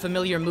some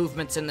unfamiliar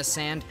movements in the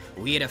sand,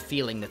 we had a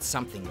feeling that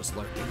something was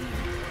lurking.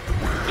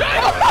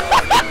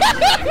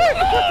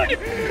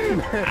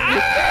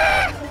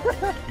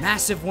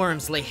 Massive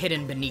worms lay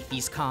hidden beneath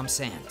these calm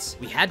sands.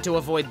 We had to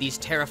avoid these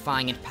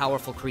terrifying and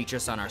powerful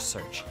creatures on our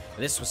search.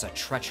 This was a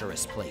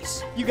treacherous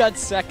place. You got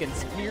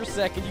seconds. Mere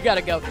second. You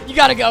gotta go. You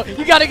gotta go.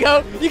 You gotta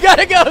go. You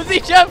gotta go.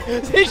 Z-Jump.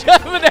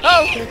 Z-Jump.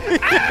 No.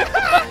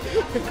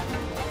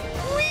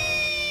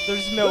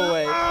 There's no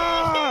way.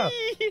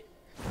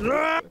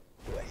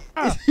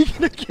 Is he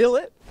gonna kill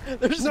it?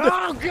 There's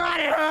no. Got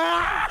it!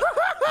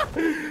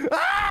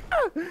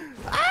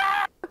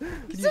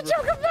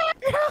 Z-Chum, come back!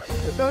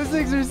 Those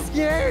things are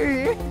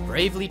scary!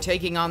 Bravely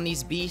taking on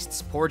these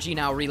beasts, Porgy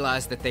now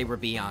realized that they were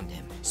beyond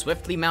him.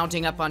 Swiftly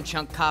mounting up on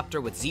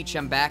Chunkcopter with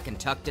Zcraft back and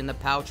tucked in the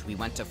pouch, we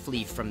went to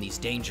flee from these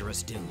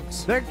dangerous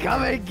dunes. They're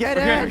coming, get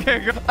Okay, in! okay,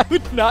 go. I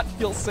would not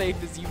feel safe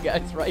as you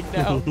guys right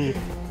now.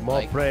 More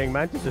Like- praying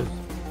mantises.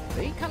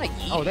 They kind of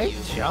eat Oh, they you.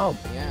 jump.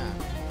 Yeah.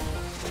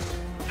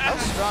 How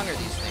strong are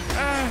these things?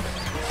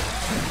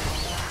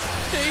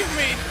 Save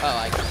me! Oh,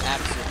 I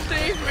absolutely.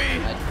 Save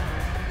me!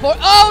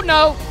 Oh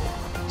no!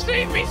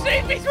 Save me!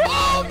 Save me!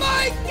 Oh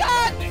my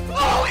god!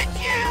 Oh, it's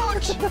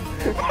huge!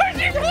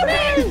 Porgy,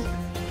 please!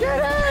 Get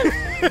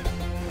in!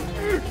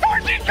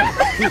 Porgy, go!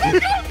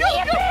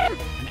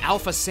 An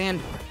alpha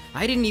sandworm.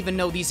 I didn't even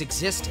know these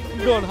existed. I'm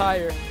going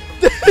higher.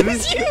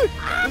 It's huge.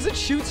 Does it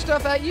shoot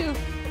stuff at you?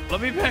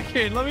 Let me back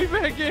in! Let me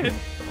back in!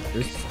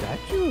 There's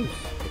statues.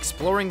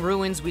 Exploring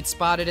ruins we'd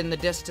spotted in the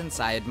distance,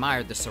 I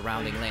admired the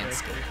surrounding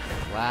landscape.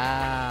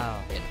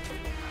 Wow.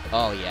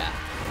 Oh yeah.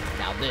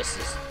 Now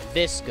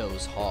this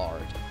goes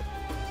hard.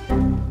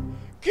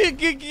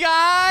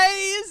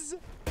 Guys,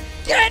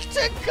 get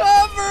to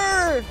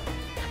cover!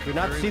 Do you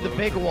not see the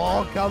big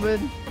wall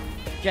coming?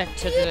 Get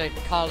to the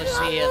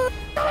Coliseum.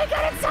 I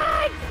got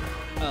inside!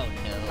 Oh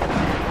no.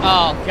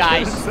 Oh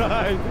guys,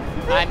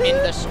 I'm in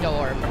the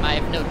storm. I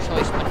have no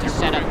choice but to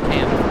set up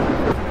camp.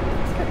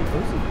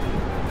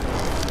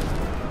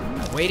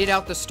 Waited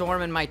out the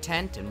storm in my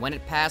tent, and when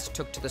it passed,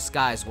 took to the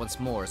skies once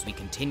more as we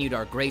continued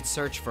our great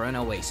search for an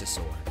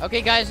oasisaur.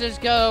 Okay, guys, let's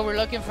go. We're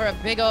looking for a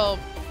big old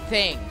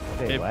thing.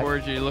 Hey,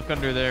 Porgy, look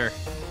under there.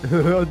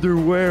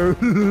 Underwear.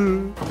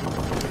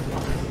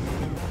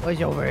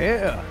 What's over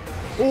here?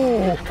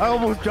 Oh, I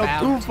almost jumped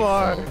too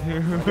far.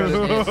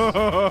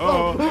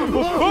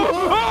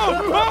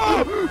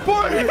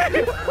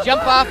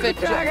 Jump off it.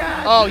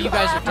 Oh, you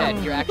guys are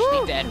dead. You're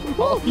actually dead.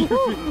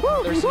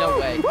 There's no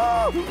way.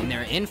 In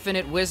their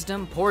infinite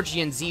wisdom,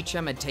 Porgy and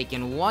Zchem had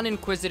taken one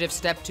inquisitive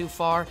step too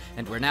far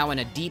and were now in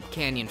a deep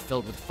canyon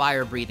filled with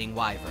fire-breathing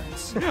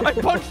wyverns. I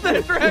punched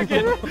that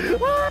dragon!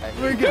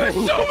 There's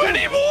so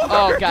many more!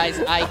 Oh, guys,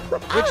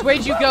 which way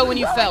did you go when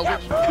you fell?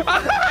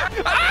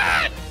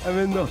 I'm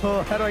in the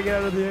hole. How do I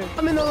get out of the air?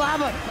 I'm in the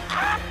lava.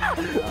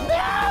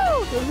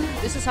 No!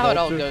 This is how it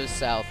all goes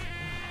south.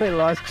 I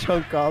lost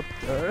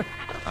Chunkcopter.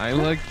 I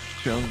like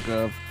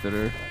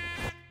Chunkcopter.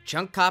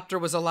 Chunkcopter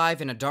was alive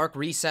in a dark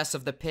recess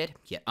of the pit,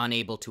 yet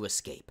unable to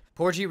escape.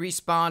 Porgy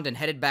respawned and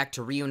headed back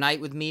to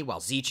reunite with me, while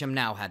Zchem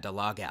now had to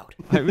log out.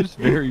 I was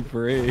very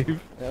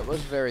brave. That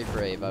was very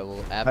brave. I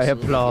will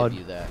absolutely give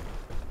you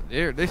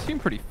that. They seem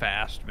pretty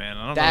fast, man.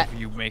 I don't know if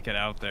you make it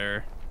out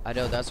there. I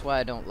know, that's why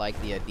I don't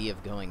like the idea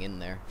of going in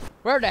there.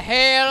 Where the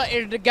hell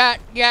is the dang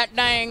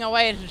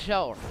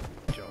oasisaur?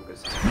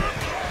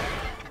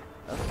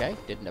 Okay,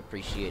 didn't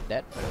appreciate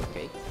that, but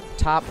okay.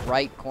 Top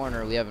right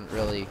corner, we haven't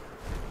really...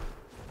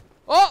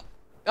 Oh!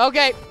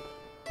 Okay!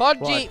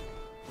 Porgy!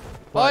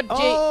 Porgy!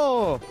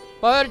 Oh!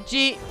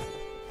 Porgy!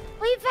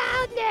 We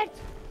found it!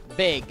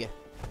 Big.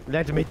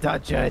 Let me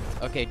touch it.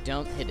 Okay,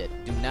 don't hit it.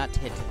 Do not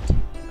hit it.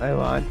 I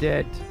want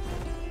it.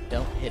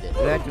 Don't hit it.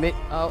 Let me...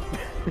 Oh.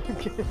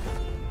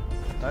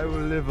 I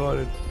will live on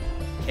it.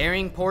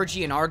 Carrying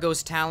Porgy in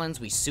Argo's talons,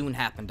 we soon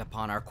happened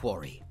upon our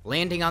quarry.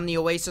 Landing on the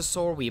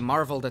oasisaur, we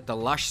marveled at the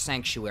lush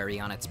sanctuary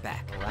on its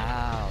back.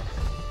 Wow.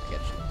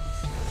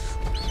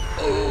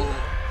 Oh.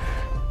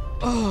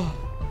 Oh.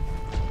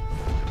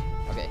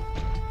 Okay.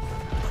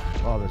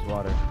 Oh, there's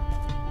water.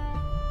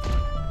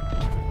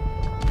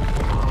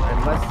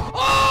 Unless...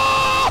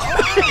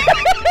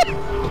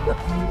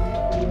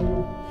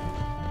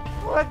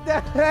 What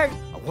the heck?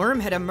 A worm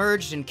had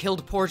emerged and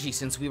killed Porgy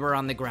since we were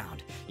on the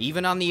ground.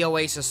 Even on the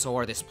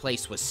oasisaur, this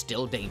place was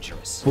still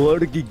dangerous.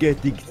 Porgy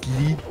getting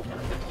sleep.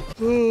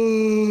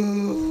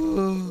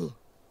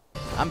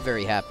 I'm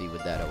very happy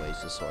with that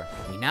oasisaur.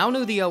 We now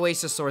knew the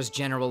oasisaur's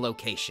general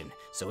location,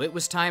 so it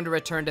was time to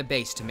return to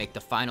base to make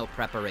the final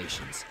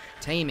preparations.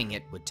 Taming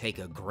it would take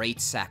a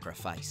great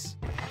sacrifice.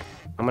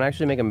 I'm gonna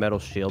actually make a metal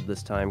shield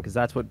this time, because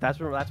that's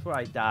where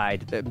I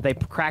died. They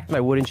cracked my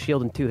wooden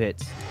shield in 2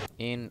 hits.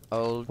 In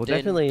olden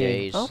definitely,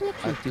 days, a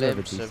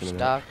glimpse of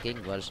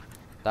stalking was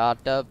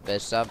thought of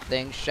as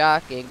something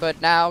shocking,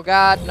 but now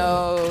God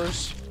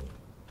knows.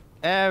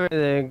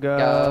 Everything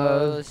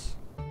goes.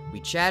 We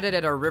chatted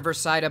at our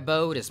riverside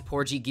abode as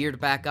Porgy geared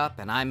back up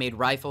and I made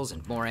rifles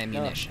and more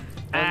ammunition.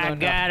 I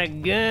got a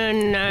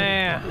gun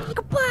now.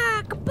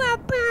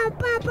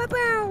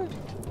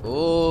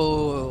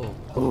 Ooh.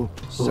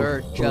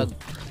 Sir Jug.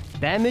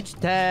 Damage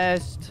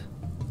test.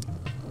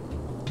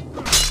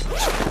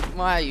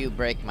 Why you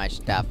break my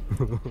stuff?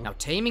 Now,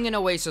 taming an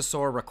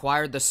oasisaur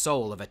required the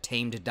soul of a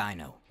tamed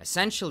dino.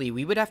 Essentially,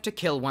 we would have to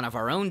kill one of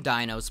our own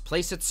dinos,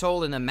 place its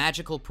soul in the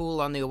magical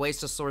pool on the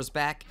oasisaur's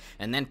back,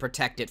 and then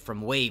protect it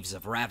from waves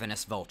of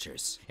ravenous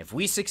vultures. If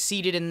we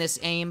succeeded in this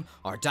aim,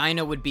 our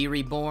dino would be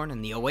reborn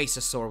and the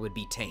oasisaur would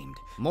be tamed.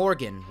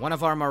 Morgan, one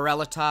of our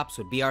Morellatops,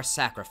 would be our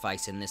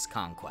sacrifice in this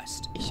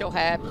conquest. He's so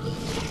happy.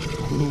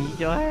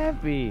 So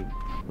happy.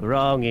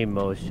 Wrong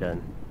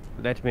emotion.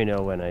 Let me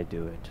know when I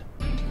do it.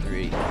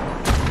 3.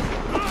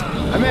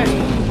 I'm in!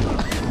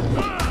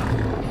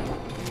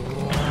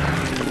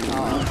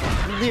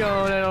 You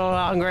little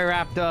hungry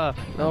raptor!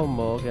 No,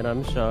 Morgan,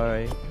 I'm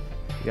sorry.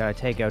 You gotta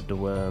take out the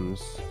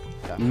worms.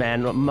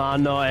 Mano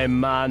a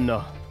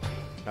mano.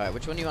 Alright,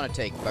 which one do you want to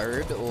take,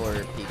 Bird or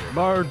Peter?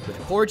 Bird.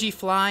 Porgy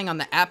flying on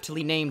the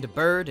aptly named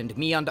Bird and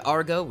me on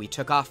Argo, we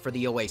took off for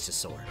the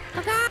oasisaur.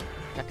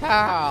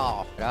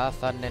 Cacao!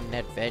 Off on an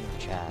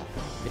adventure.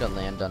 We're gonna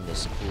land on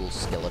this cool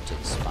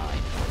skeleton spine.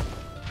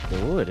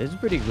 Ooh, it is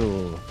pretty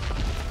cool.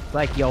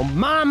 Like your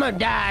mama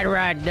died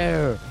right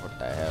there. What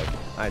the hell?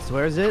 Alright, so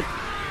where is it?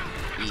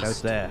 East. Out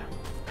there.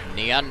 In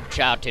the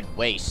uncharted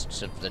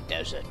wastes of the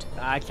desert.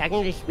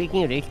 Technically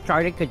speaking, it is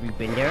charted because we've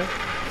been there.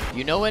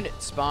 You know when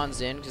it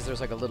spawns in, because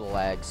there's like a little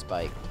lag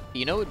spike.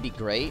 You know what would be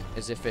great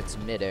is if it's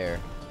midair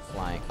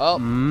flying. Oh,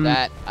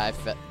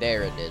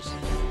 there it is.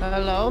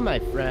 Hello, my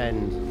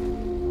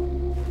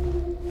friend.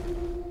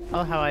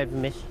 Oh, how I've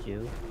missed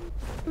you.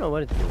 I don't know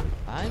what it's doing.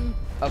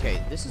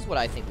 Okay, this is what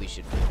I think we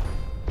should do.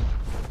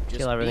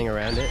 Kill everything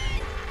around it.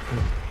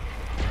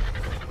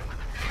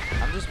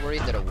 I'm just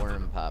worried that a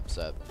worm pops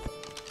up.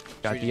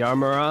 Got the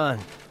armor on.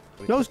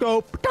 No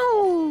scope.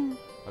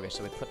 Okay,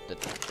 so we put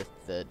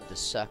the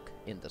suck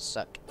in the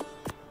suck.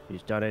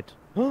 He's done it.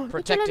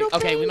 Protect it.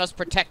 Okay, we must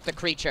protect the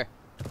creature.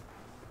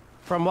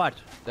 From what?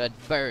 The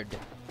bird.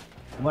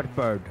 What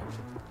bird?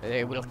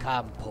 They will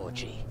come,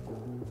 Porgy.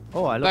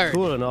 Oh, I look Bird.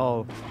 cool and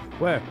all.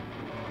 Where?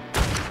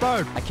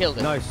 Bird. I killed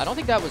it. Nice. I don't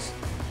think that was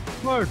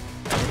Bird.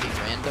 a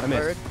random I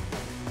missed. bird.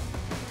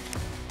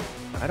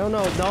 I don't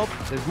know. Nope.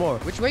 There's more.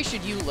 Which way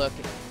should you look?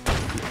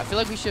 I feel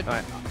like we should. All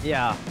right.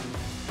 Yeah.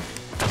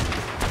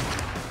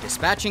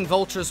 Dispatching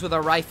vultures with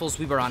our rifles,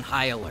 we were on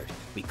high alert.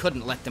 We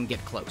couldn't let them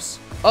get close.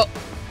 Oh,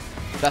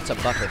 that's a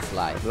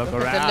butterfly. Look at the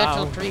around.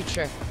 little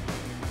creature.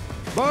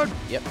 Bird.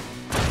 Yep.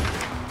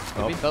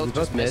 Did we both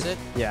just miss it?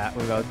 Yeah,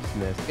 we both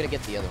missed. I'm gonna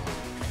get the other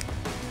one.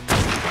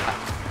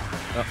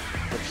 Oh.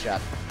 Good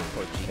shot.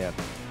 Poor G. Yeah.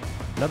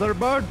 Another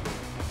bird.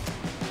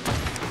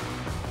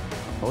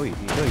 Oh, he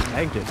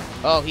tanked it.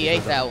 Oh, he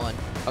ate that one.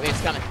 Okay,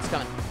 it's coming. It's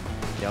coming.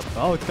 Yep.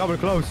 Oh, it's coming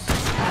close.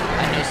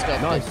 I know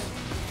scoped Nice. it.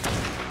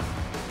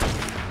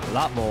 A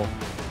lot more.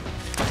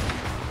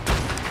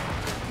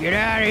 Get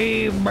out of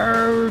here,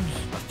 birds.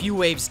 A few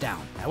waves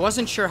down. I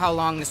wasn't sure how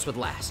long this would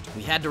last.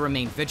 We had to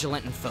remain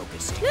vigilant and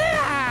focused.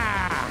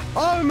 Yeah!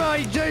 Oh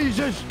my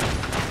Jesus!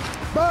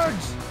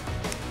 Birds!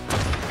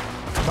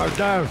 Bird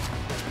down.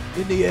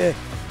 In the air.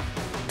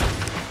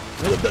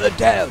 Another bird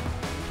down.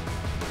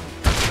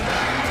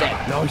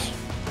 Dead. Nice.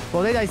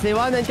 Well, did I see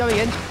one then coming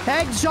in?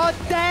 Headshot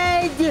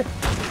dead!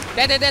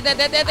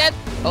 Dead.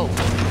 Oh,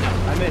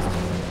 I missed.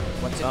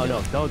 what's it Oh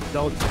doing? no,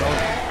 don't.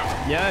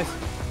 Yes.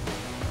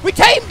 We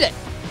tamed it!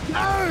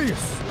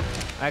 Nice!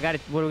 I got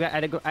it. What do we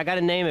got? I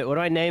gotta name it. What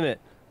do I name it?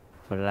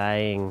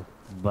 Flying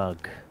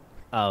bug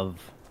of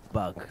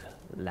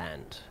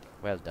Bugland.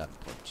 Well done,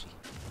 poor G.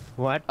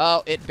 What?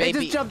 Oh, it baby.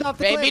 just jumped off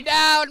the baby cliff.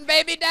 down,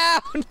 baby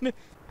down!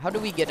 How do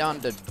we get on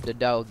the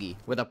doggy?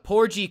 With a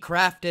Porgy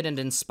crafted and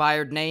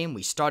inspired name,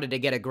 we started to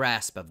get a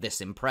grasp of this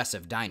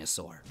impressive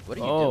dinosaur. What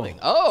are you Oh. doing?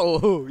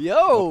 Oh,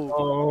 yo!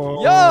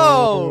 Oh.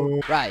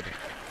 Yo! Ride.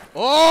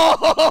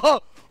 Oh!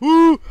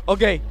 Ooh!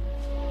 Okay.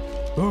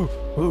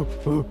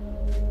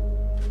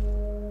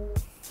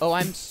 Oh,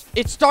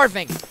 it's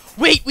starving!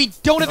 Wait, we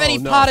don't have any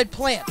no. potted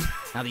plant!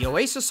 Now, the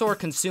Oasasaur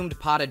consumed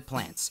potted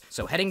plants,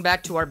 so heading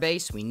back to our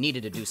base, we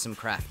needed to do some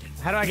crafting.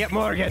 How do I get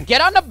more again?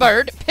 Get on the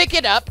bird, pick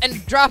it up,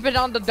 and drop it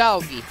on the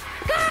doggy.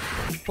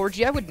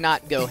 Porgy, I would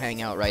not go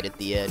hang out right at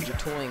the edge. You're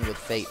toying with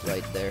fate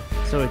right there.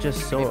 So it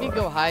just so. Maybe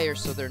go higher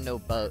so there are no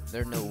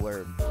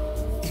worm.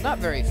 It's not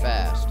very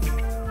fast.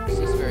 This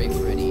is very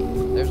pretty.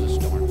 There's a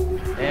storm.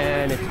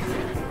 And it's.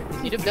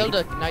 Need to build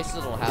a nice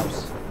little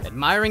house.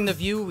 Admiring the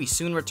view, we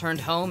soon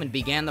returned home and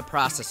began the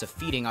process of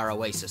feeding our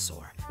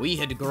Oasasaur. We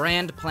had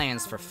grand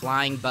plans for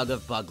Flying Bug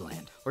of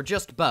Bugland, or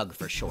just Bug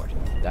for short.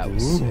 That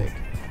was sick.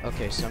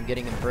 Okay, so I'm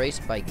getting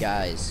embraced by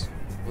guys.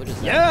 What is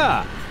that?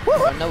 Yeah! I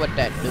don't know what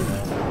that do.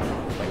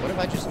 Wait, what if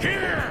I just...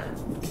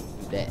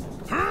 That.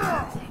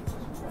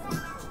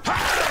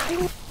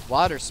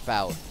 Water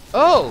spout.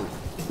 Oh!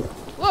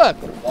 Look!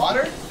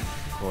 Water?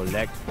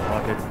 Collect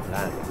potted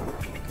plant.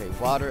 Okay,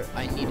 water.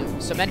 I need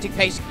a cementing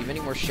paste. Do you have any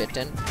more shit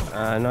in?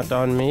 Not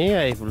on me.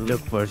 I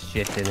look for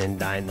shit in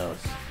dinos.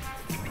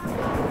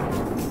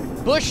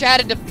 Bush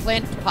added to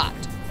plant pot.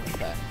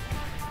 Okay.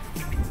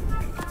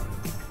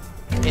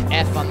 Hit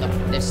F on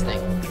this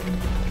thing.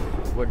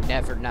 We're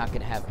never not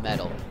gonna have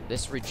metal.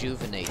 This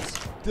rejuvenates.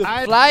 The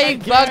flying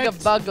bug of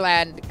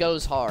Bugland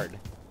goes hard.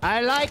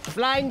 I like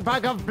flying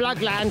bug of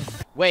Bugland.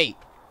 Wait.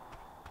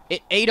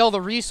 It ate all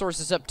the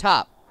resources up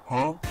top.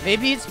 Huh?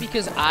 Maybe it's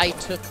because I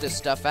took the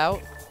stuff out,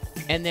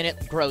 and then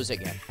it grows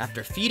again.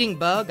 After feeding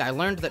Bug, I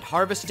learned that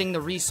harvesting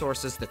the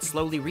resources that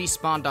slowly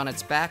respawned on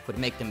its back would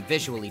make them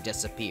visually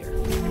disappear.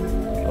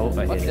 Oh,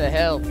 I What hit the it.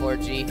 hell,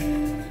 4G?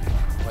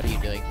 What are you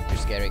doing? You're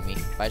scaring me.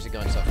 Why is it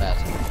going so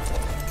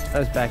fast? I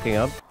was backing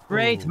up.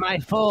 Rate my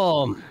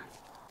form.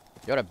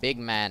 You're a big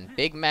man.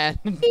 Big man.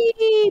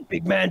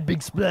 Big man,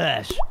 big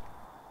splash.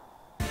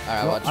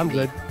 Alright, watch I'm me.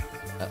 good.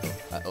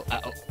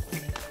 Uh-oh.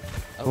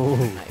 Oh,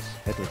 Nice.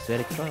 That was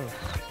very close.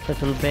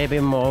 Little baby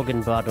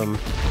Morgan bottom.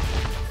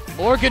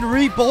 Morgan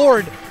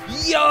reborn!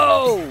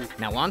 Yo!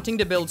 Now, wanting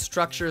to build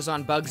structures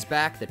on Bug's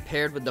back that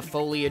paired with the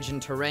foliage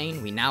and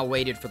terrain, we now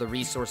waited for the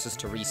resources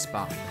to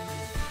respawn.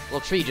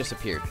 Little tree just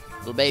appeared.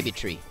 Little baby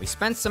tree. We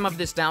spent some of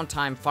this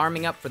downtime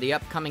farming up for the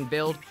upcoming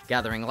build,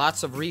 gathering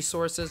lots of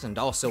resources, and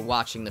also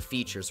watching the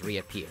features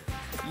reappear.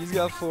 He's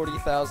got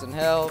 40,000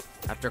 health.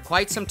 After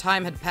quite some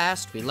time had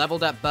passed, we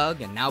leveled up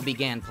Bug and now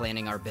began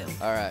planning our build.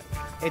 Alright.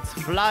 It's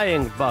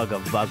flying bug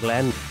of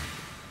Bugland.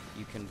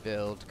 You can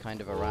build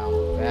kind of around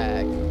the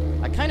back.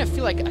 I kind of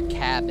feel like a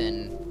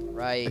cabin,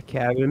 right? A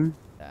cabin.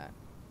 That.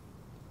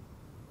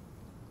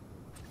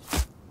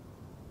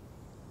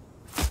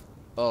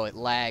 Oh, it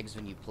lags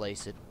when you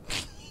place it.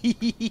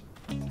 You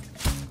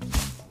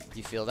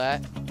feel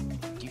that?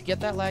 Do you get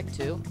that lag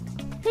too?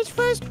 His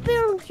first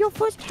build, your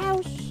first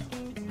house.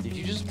 Did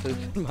you just poop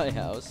in my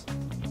house?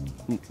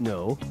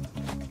 No.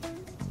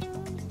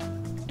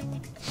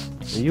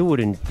 You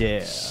wouldn't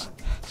dare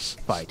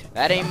fight.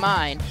 That ain't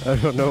mine. I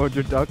don't know what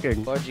you're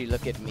talking. 4G,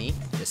 look at me.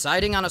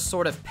 Deciding on a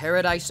sort of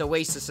paradise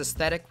oasis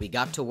aesthetic, we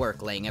got to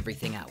work laying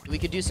everything out. We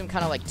could do some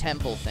kind of like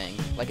temple thing,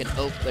 like an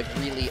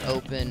really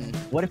open.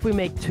 What if we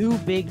make 2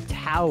 big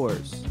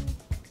towers?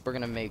 We're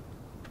gonna make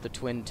the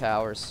twin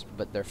towers,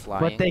 but they're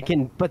flying.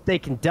 But they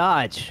can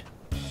dodge.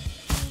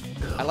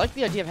 I like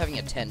the idea of having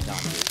a tent on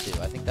here,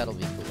 too. I think that'll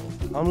be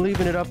cool. I'm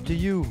leaving it up to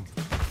you.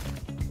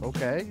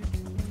 Okay.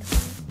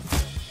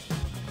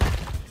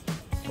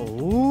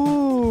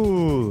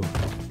 Ooh.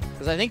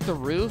 Because I think the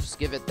roofs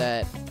give it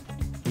that...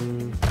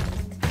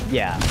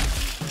 Yeah.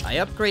 I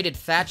upgraded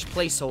thatch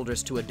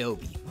placeholders to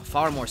adobe, a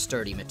far more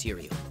sturdy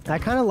material. I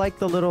kind of like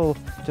the little,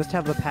 just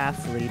have the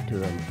paths lead to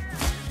them.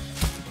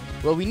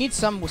 Well, we need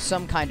some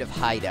kind of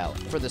hideout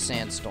for the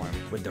sandstorm.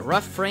 With the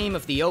rough frame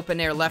of the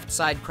open-air left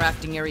side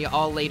crafting area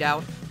all laid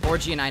out,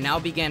 Porgy and I now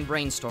began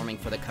brainstorming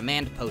for the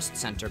command post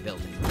center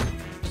building.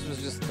 This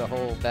was just the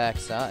whole back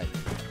side.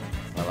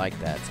 I like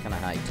that. It's kind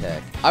of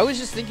high-tech. I was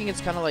just thinking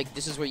it's kind of like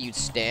this is where you'd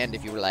stand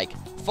if you were like,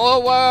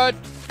 forward!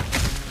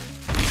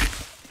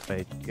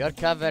 Wait. You're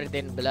covered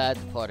in blood,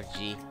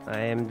 Porgy.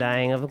 I am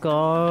dying of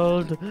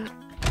gold.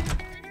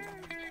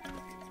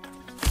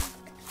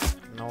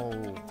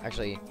 No.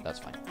 Actually, that's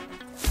fine.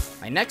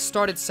 I next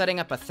started setting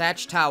up a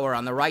thatch tower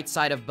on the right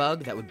side of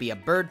Bug that would be a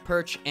bird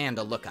perch and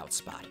a lookout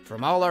spot.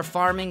 From all our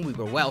farming, we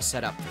were well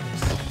set up for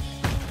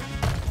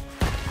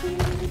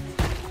this.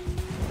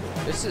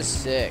 This is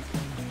sick.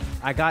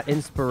 I got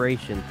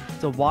inspiration.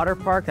 It's a water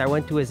park I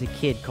went to as a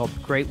kid called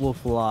Great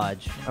Wolf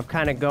Lodge. I'm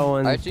kind of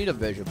going... I see the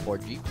vision,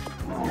 Porgy.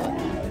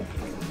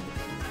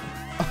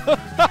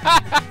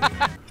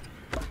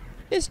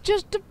 It's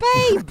just a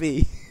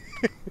baby.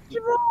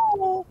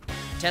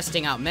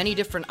 Testing out many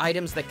different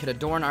items that could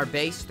adorn our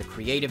base, the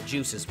creative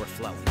juices were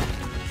flowing.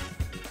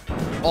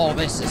 Oh,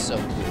 this is so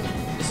cool.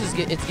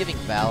 It's giving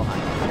Valheim.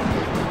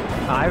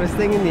 I was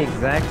thinking the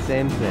exact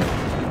same thing.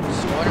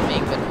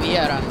 Storming, but we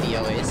are on the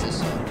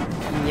Oasis.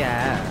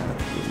 Yeah,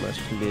 you must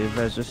live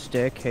as a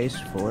staircase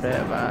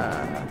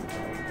forever.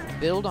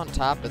 Build on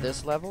top of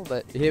this level,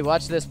 but hey,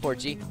 watch this,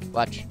 Porgy.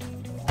 Watch.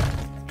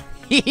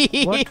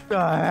 What the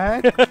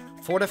heck?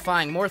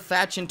 Fortifying more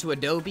thatch into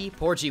adobe,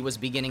 Porgy was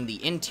beginning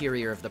the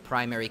interior of the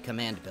primary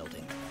command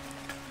building.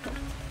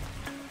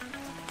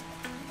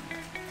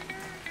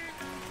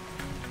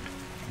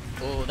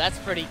 Oh, that's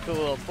pretty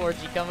cool.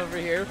 Porgy, come over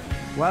here.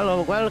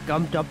 Well,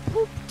 welcome to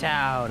Poop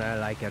Town. I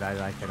like it, I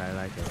like it, I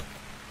like it.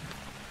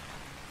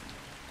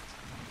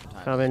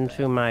 Come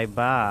into my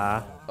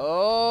bar.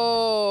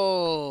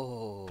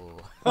 Oh.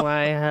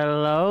 Why,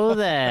 hello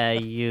there,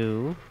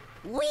 you.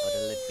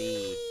 What'll it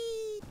be?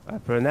 I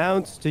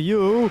pronounce to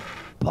you,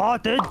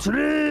 potted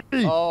tree!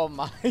 Oh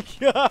my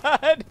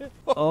god!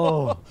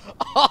 Oh.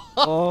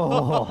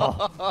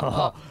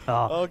 Oh.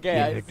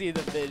 Okay, I see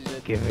the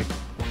vision. Give it.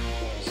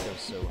 This goes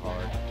so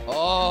hard.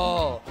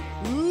 Oh!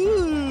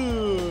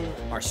 Ooh!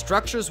 Our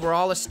structures were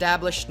all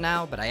established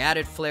now, but I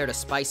added flair to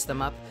spice them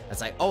up,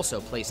 as I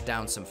also placed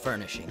down some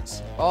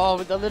furnishings. Oh,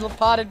 with the little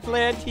potted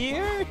plant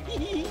here?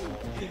 You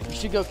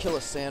should go kill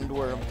a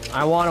sandworm.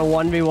 I want a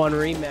 1v1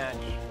 rematch.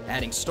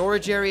 Adding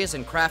storage areas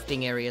and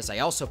crafting areas, I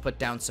also put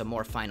down some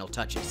more final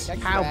touches.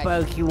 How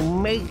about you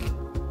make...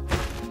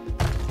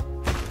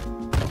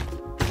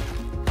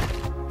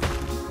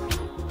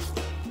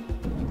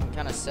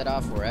 Kind of set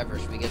off wherever.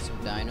 Should we get some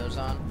dinos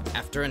on?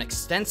 After an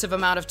extensive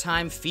amount of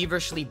time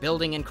feverishly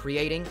building and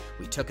creating,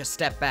 we took a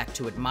step back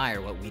to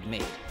admire what we'd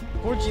made.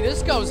 Porgy,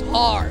 this goes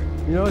hard.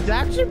 You know, it's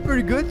actually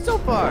pretty good so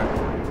far.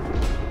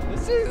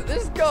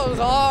 This goes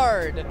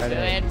hard.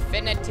 To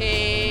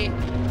infinity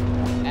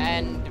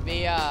and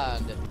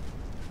beyond.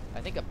 I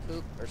think a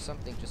poop or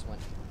something just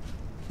went.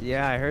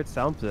 Yeah, I heard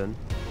something.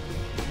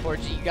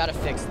 Porgy, you gotta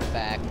fix the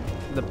back.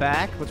 The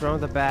back? What's wrong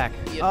with the back?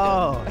 You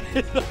Oh.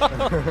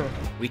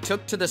 We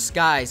took to the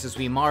skies as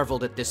we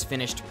marveled at this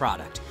finished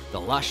product,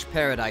 the lush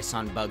paradise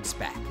on Bug's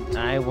back.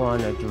 I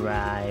want to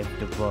drive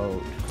the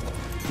boat.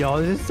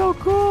 Yo, this is so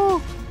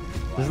cool.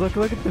 Just look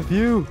at the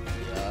view.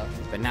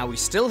 But now we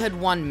still had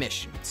one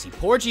mission. See,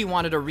 Porgy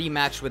wanted a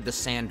rematch with the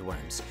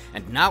sandworms,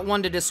 and not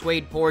one to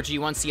dissuade Porgy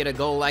once he had a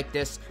goal like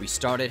this, we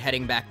started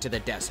heading back to the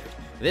desert.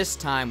 This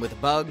time with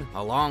Bug,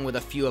 along with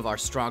a few of our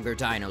stronger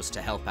dinos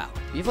to help out.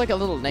 You have like a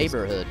little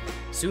neighborhood.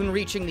 Soon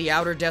reaching the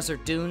outer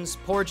desert dunes,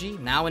 Porgy,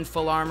 now in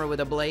full armor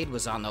with a blade,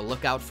 was on the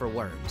lookout for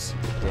worms.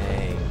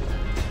 Dang.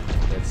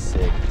 That's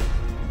sick.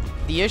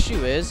 The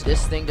issue is,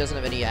 this thing doesn't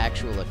have any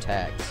actual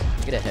attacks.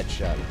 Get a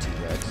headshot with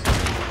T-Rex.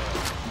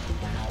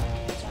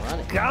 It's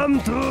running.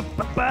 Come to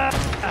Papa.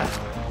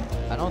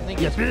 I don't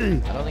think it's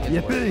Yippee! I don't think it's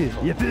Yippee!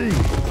 working. Yippee!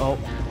 Oh.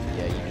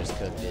 Yeah, you just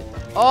cooked it.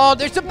 Oh,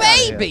 there's a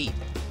baby!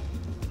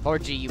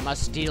 Porgy, you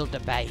must steal the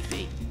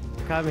baby.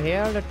 Come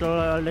here,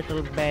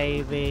 little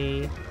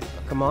baby.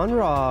 Come on,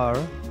 Roar.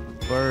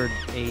 Bird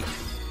ate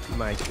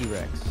my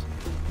T-Rex.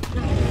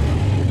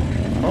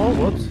 Oh,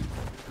 whoops.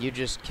 You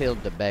just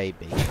killed the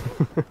baby.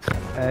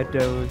 That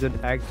was an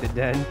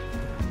accident.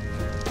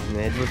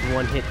 It was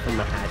one hit from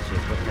the hatchet.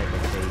 What type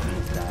of baby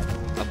is that?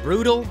 A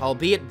brutal,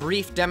 albeit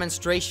brief,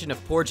 demonstration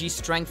of Porgy's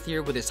strength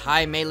here with his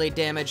high melee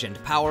damage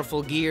and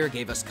powerful gear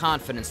gave us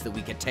confidence that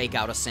we could take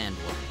out a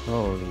sandworm.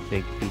 Holy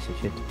big piece of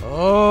shit.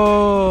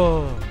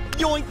 Oh!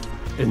 Yoink!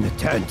 In the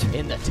tent.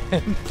 In the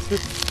tent.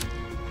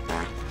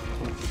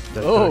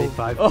 The Oh!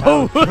 35 Oh!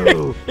 pound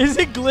crew. Is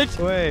it glitch?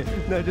 Wait,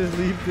 no, just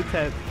leave the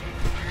tent.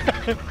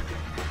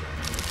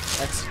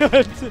 That's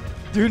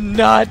Do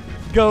not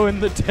go in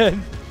the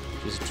tent.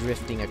 Just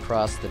drifting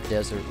across the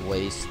desert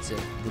wastes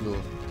and little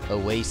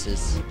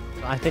oasis.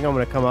 I think I'm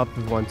gonna come up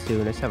with one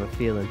soon. I just have a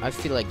feeling. I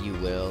feel like you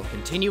will.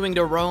 Continuing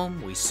to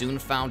roam, we soon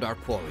found our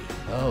quarry.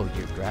 Oh,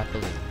 you're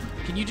grappling.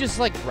 Can you just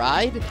like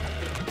ride?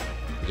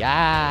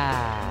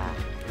 Yeah.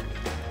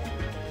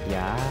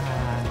 Yeah.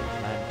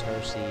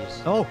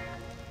 Manturces. Oh!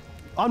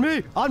 On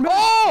me! On me!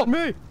 Oh! On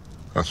me!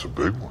 That's a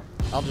big one.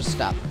 I'll just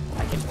stop.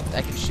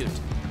 I can shoot.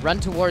 Run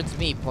towards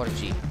me,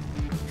 Porgy.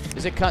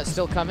 Is it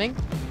still coming?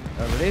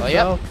 I believe Oh, so.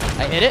 yep.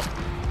 I hit it.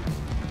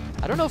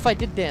 I don't know if I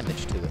did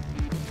damage to it.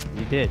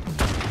 You did.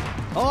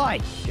 Oi!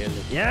 Kill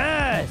it.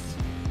 Yes!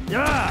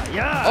 Yeah!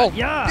 Yeah! Oh,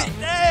 yeah!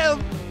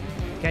 damn!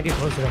 Can't get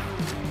close enough.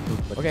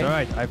 But Okay. it's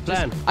alright, I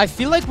plan. I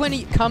feel like when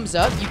he comes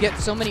up, you get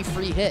so many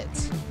free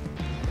hits.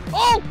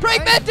 Oh,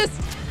 Praying Mantis!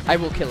 I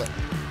will kill it.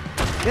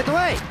 Get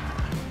away!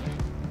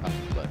 Oh,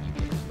 look, you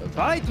can look.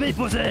 Fight me,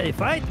 pussy!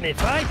 Fight me!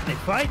 Fight me!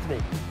 Fight me!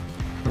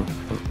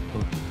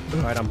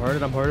 Alright, I'm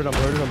hurting.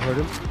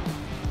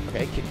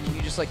 Okay, can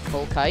you just like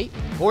full kite?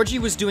 Porgy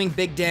was doing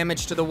big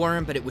damage to the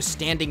worm, but it was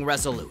standing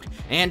resolute,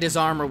 and his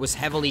armor was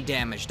heavily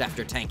damaged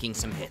after tanking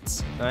some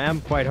hits. I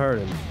am quite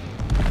hurting.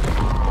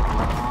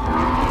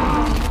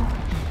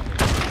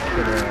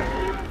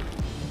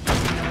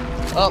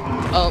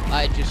 Oh,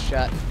 I just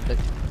shot the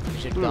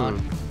shit gone.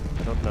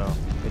 I don't know.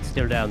 It's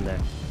still down there.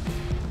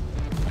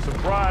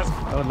 Surprise!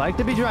 I would like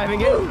to be driving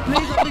it.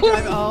 Please let me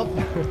drive. Oh.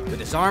 With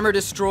his armor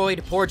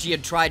destroyed, Porgy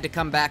had tried to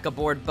come back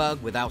aboard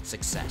Bug without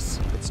success.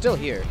 It's still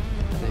here.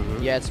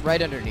 Yeah, it's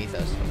right underneath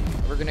us.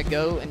 We're gonna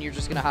go, and you're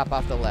just gonna hop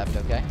off the left,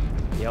 okay?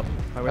 Yep.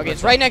 Okay,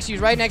 it's right next to you,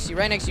 right next to you,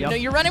 right next to you. Yep. No,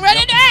 you're running right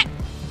into it!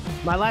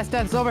 My last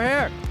death's over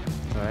here.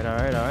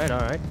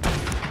 Alright.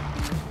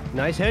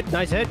 Nice hit.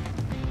 That's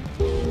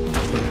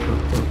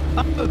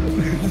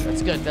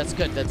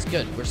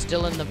good. We're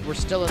still in the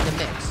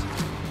mix.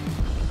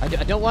 I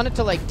don't want it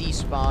to like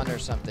despawn or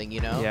something,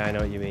 you know? Yeah, I know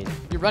what you mean.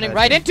 You're running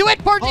right into it,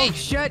 Porgy! Oh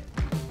shit!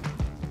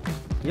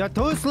 You're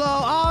too slow.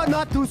 Oh,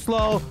 not too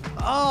slow.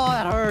 Oh,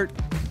 that hurt.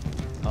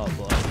 Oh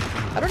boy.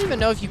 I don't even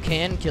know if you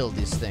can kill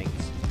these things.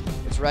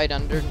 It's right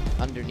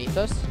underneath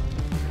us.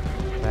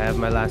 I have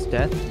my last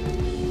death.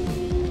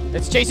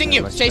 It's chasing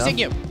you. It's chasing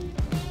you.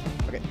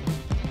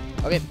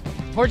 Okay.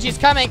 Porgy is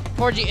coming.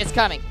 Porgy, it's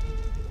coming.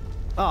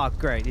 Oh,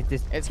 great.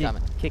 It's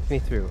coming. Kicked me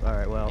through. All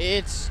right, well.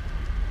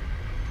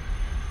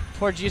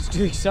 Porgy is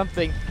doing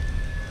something.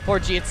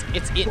 Porgy, it's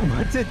it.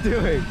 What's it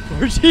doing?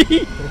 Porgy,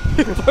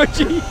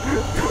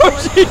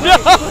 no!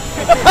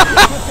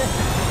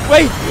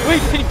 Wait,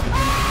 can you...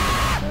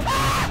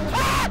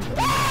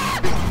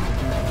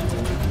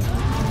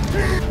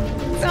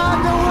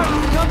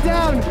 Come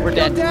down! We're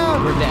dead.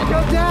 We're dead.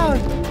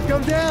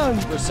 Come down!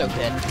 We're so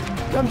dead.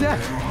 Come down!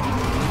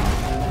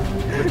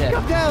 We're dead.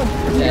 Come down!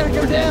 We're dead.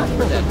 We're dead.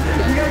 We're dead.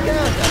 You gotta go!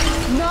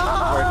 No!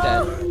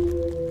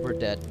 We're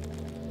dead.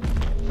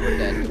 We're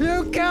dead.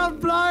 You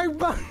killed Flying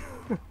Bug!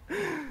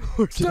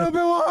 Stupid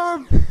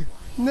worm!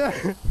 No.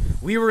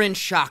 We were in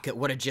shock at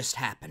what had just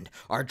happened.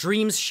 Our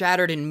dreams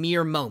shattered in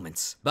mere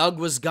moments. Bug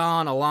was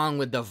gone along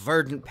with the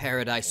verdant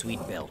paradise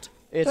we'd built.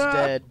 It's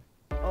dead.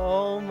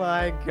 Oh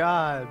my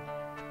god.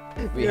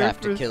 We have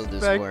to kill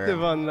this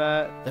worm. On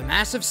that. The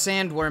massive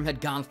sandworm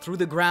had gone through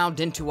the ground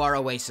into our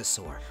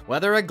oasisaur.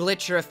 Whether a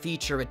glitch or a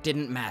feature, it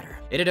didn't matter.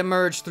 It had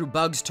emerged through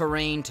Bug's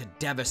terrain to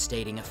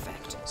devastating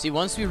effect. See,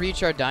 once we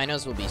reach our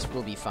dinos,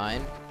 we'll be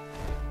fine.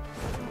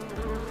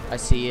 I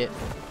see it.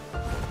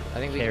 I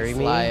think we can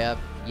fly up.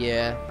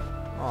 Yeah.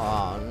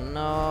 Oh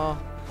no.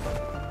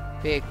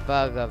 Big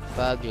bug of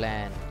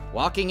Bugland.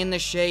 Walking in the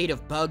shade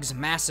of Bug's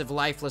massive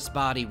lifeless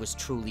body was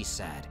truly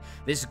sad.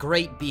 This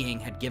great being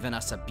had given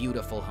us a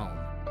beautiful home.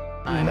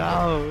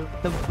 No,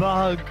 the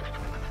bug.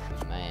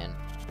 Man.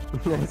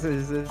 This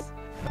is.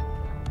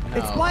 No.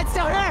 It's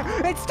still here!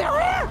 It's still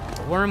here!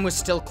 The worm was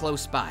still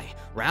close by.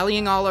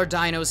 Rallying all our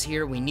dinos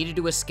here, we needed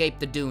to escape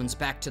the dunes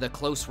back to the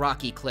close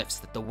rocky cliffs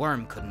that the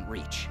worm couldn't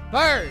reach.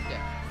 Bird!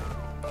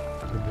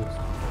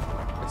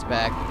 It's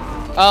back.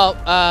 Oh,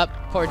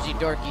 Porgy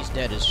Dorky's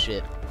dead as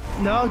shit.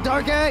 No,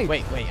 Darky!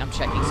 Wait, I'm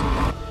checking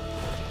something.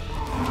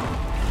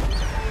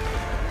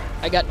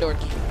 I got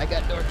Dorky.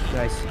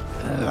 Nice.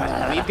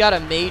 We've got a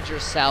major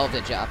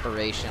salvage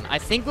operation. I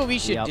think what we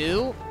should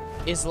do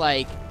is,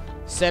 like,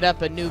 set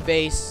up a new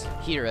base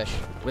here-ish.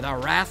 With our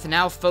wrath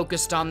now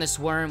focused on this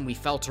worm, we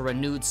felt a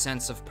renewed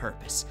sense of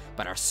purpose,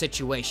 but our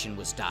situation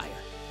was dire.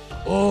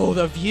 Oh,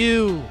 the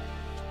view!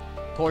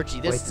 Porgy,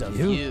 this is a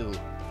view.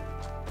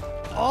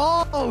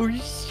 Oh,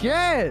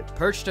 shit!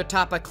 Perched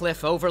atop a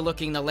cliff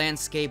overlooking the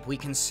landscape, we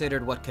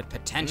considered what could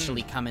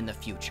potentially come in the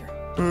future.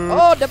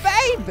 Oh, the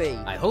baby!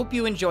 I hope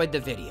you enjoyed the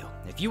video.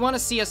 If you want to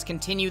see us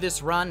continue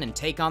this run and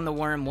take on the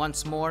worm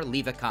once more,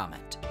 leave a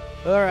comment.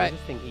 Alright.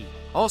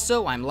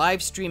 Also, I'm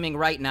live streaming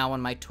right now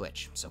on my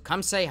Twitch, so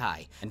come say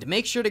hi. And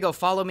make sure to go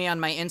follow me on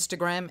my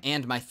Instagram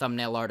and my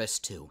thumbnail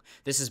artist too.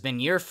 This has been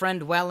your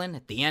friend Wellen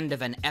at the end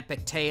of an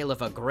epic tale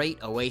of a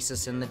great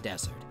oasis in the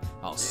desert.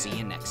 I'll see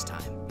you next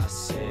time.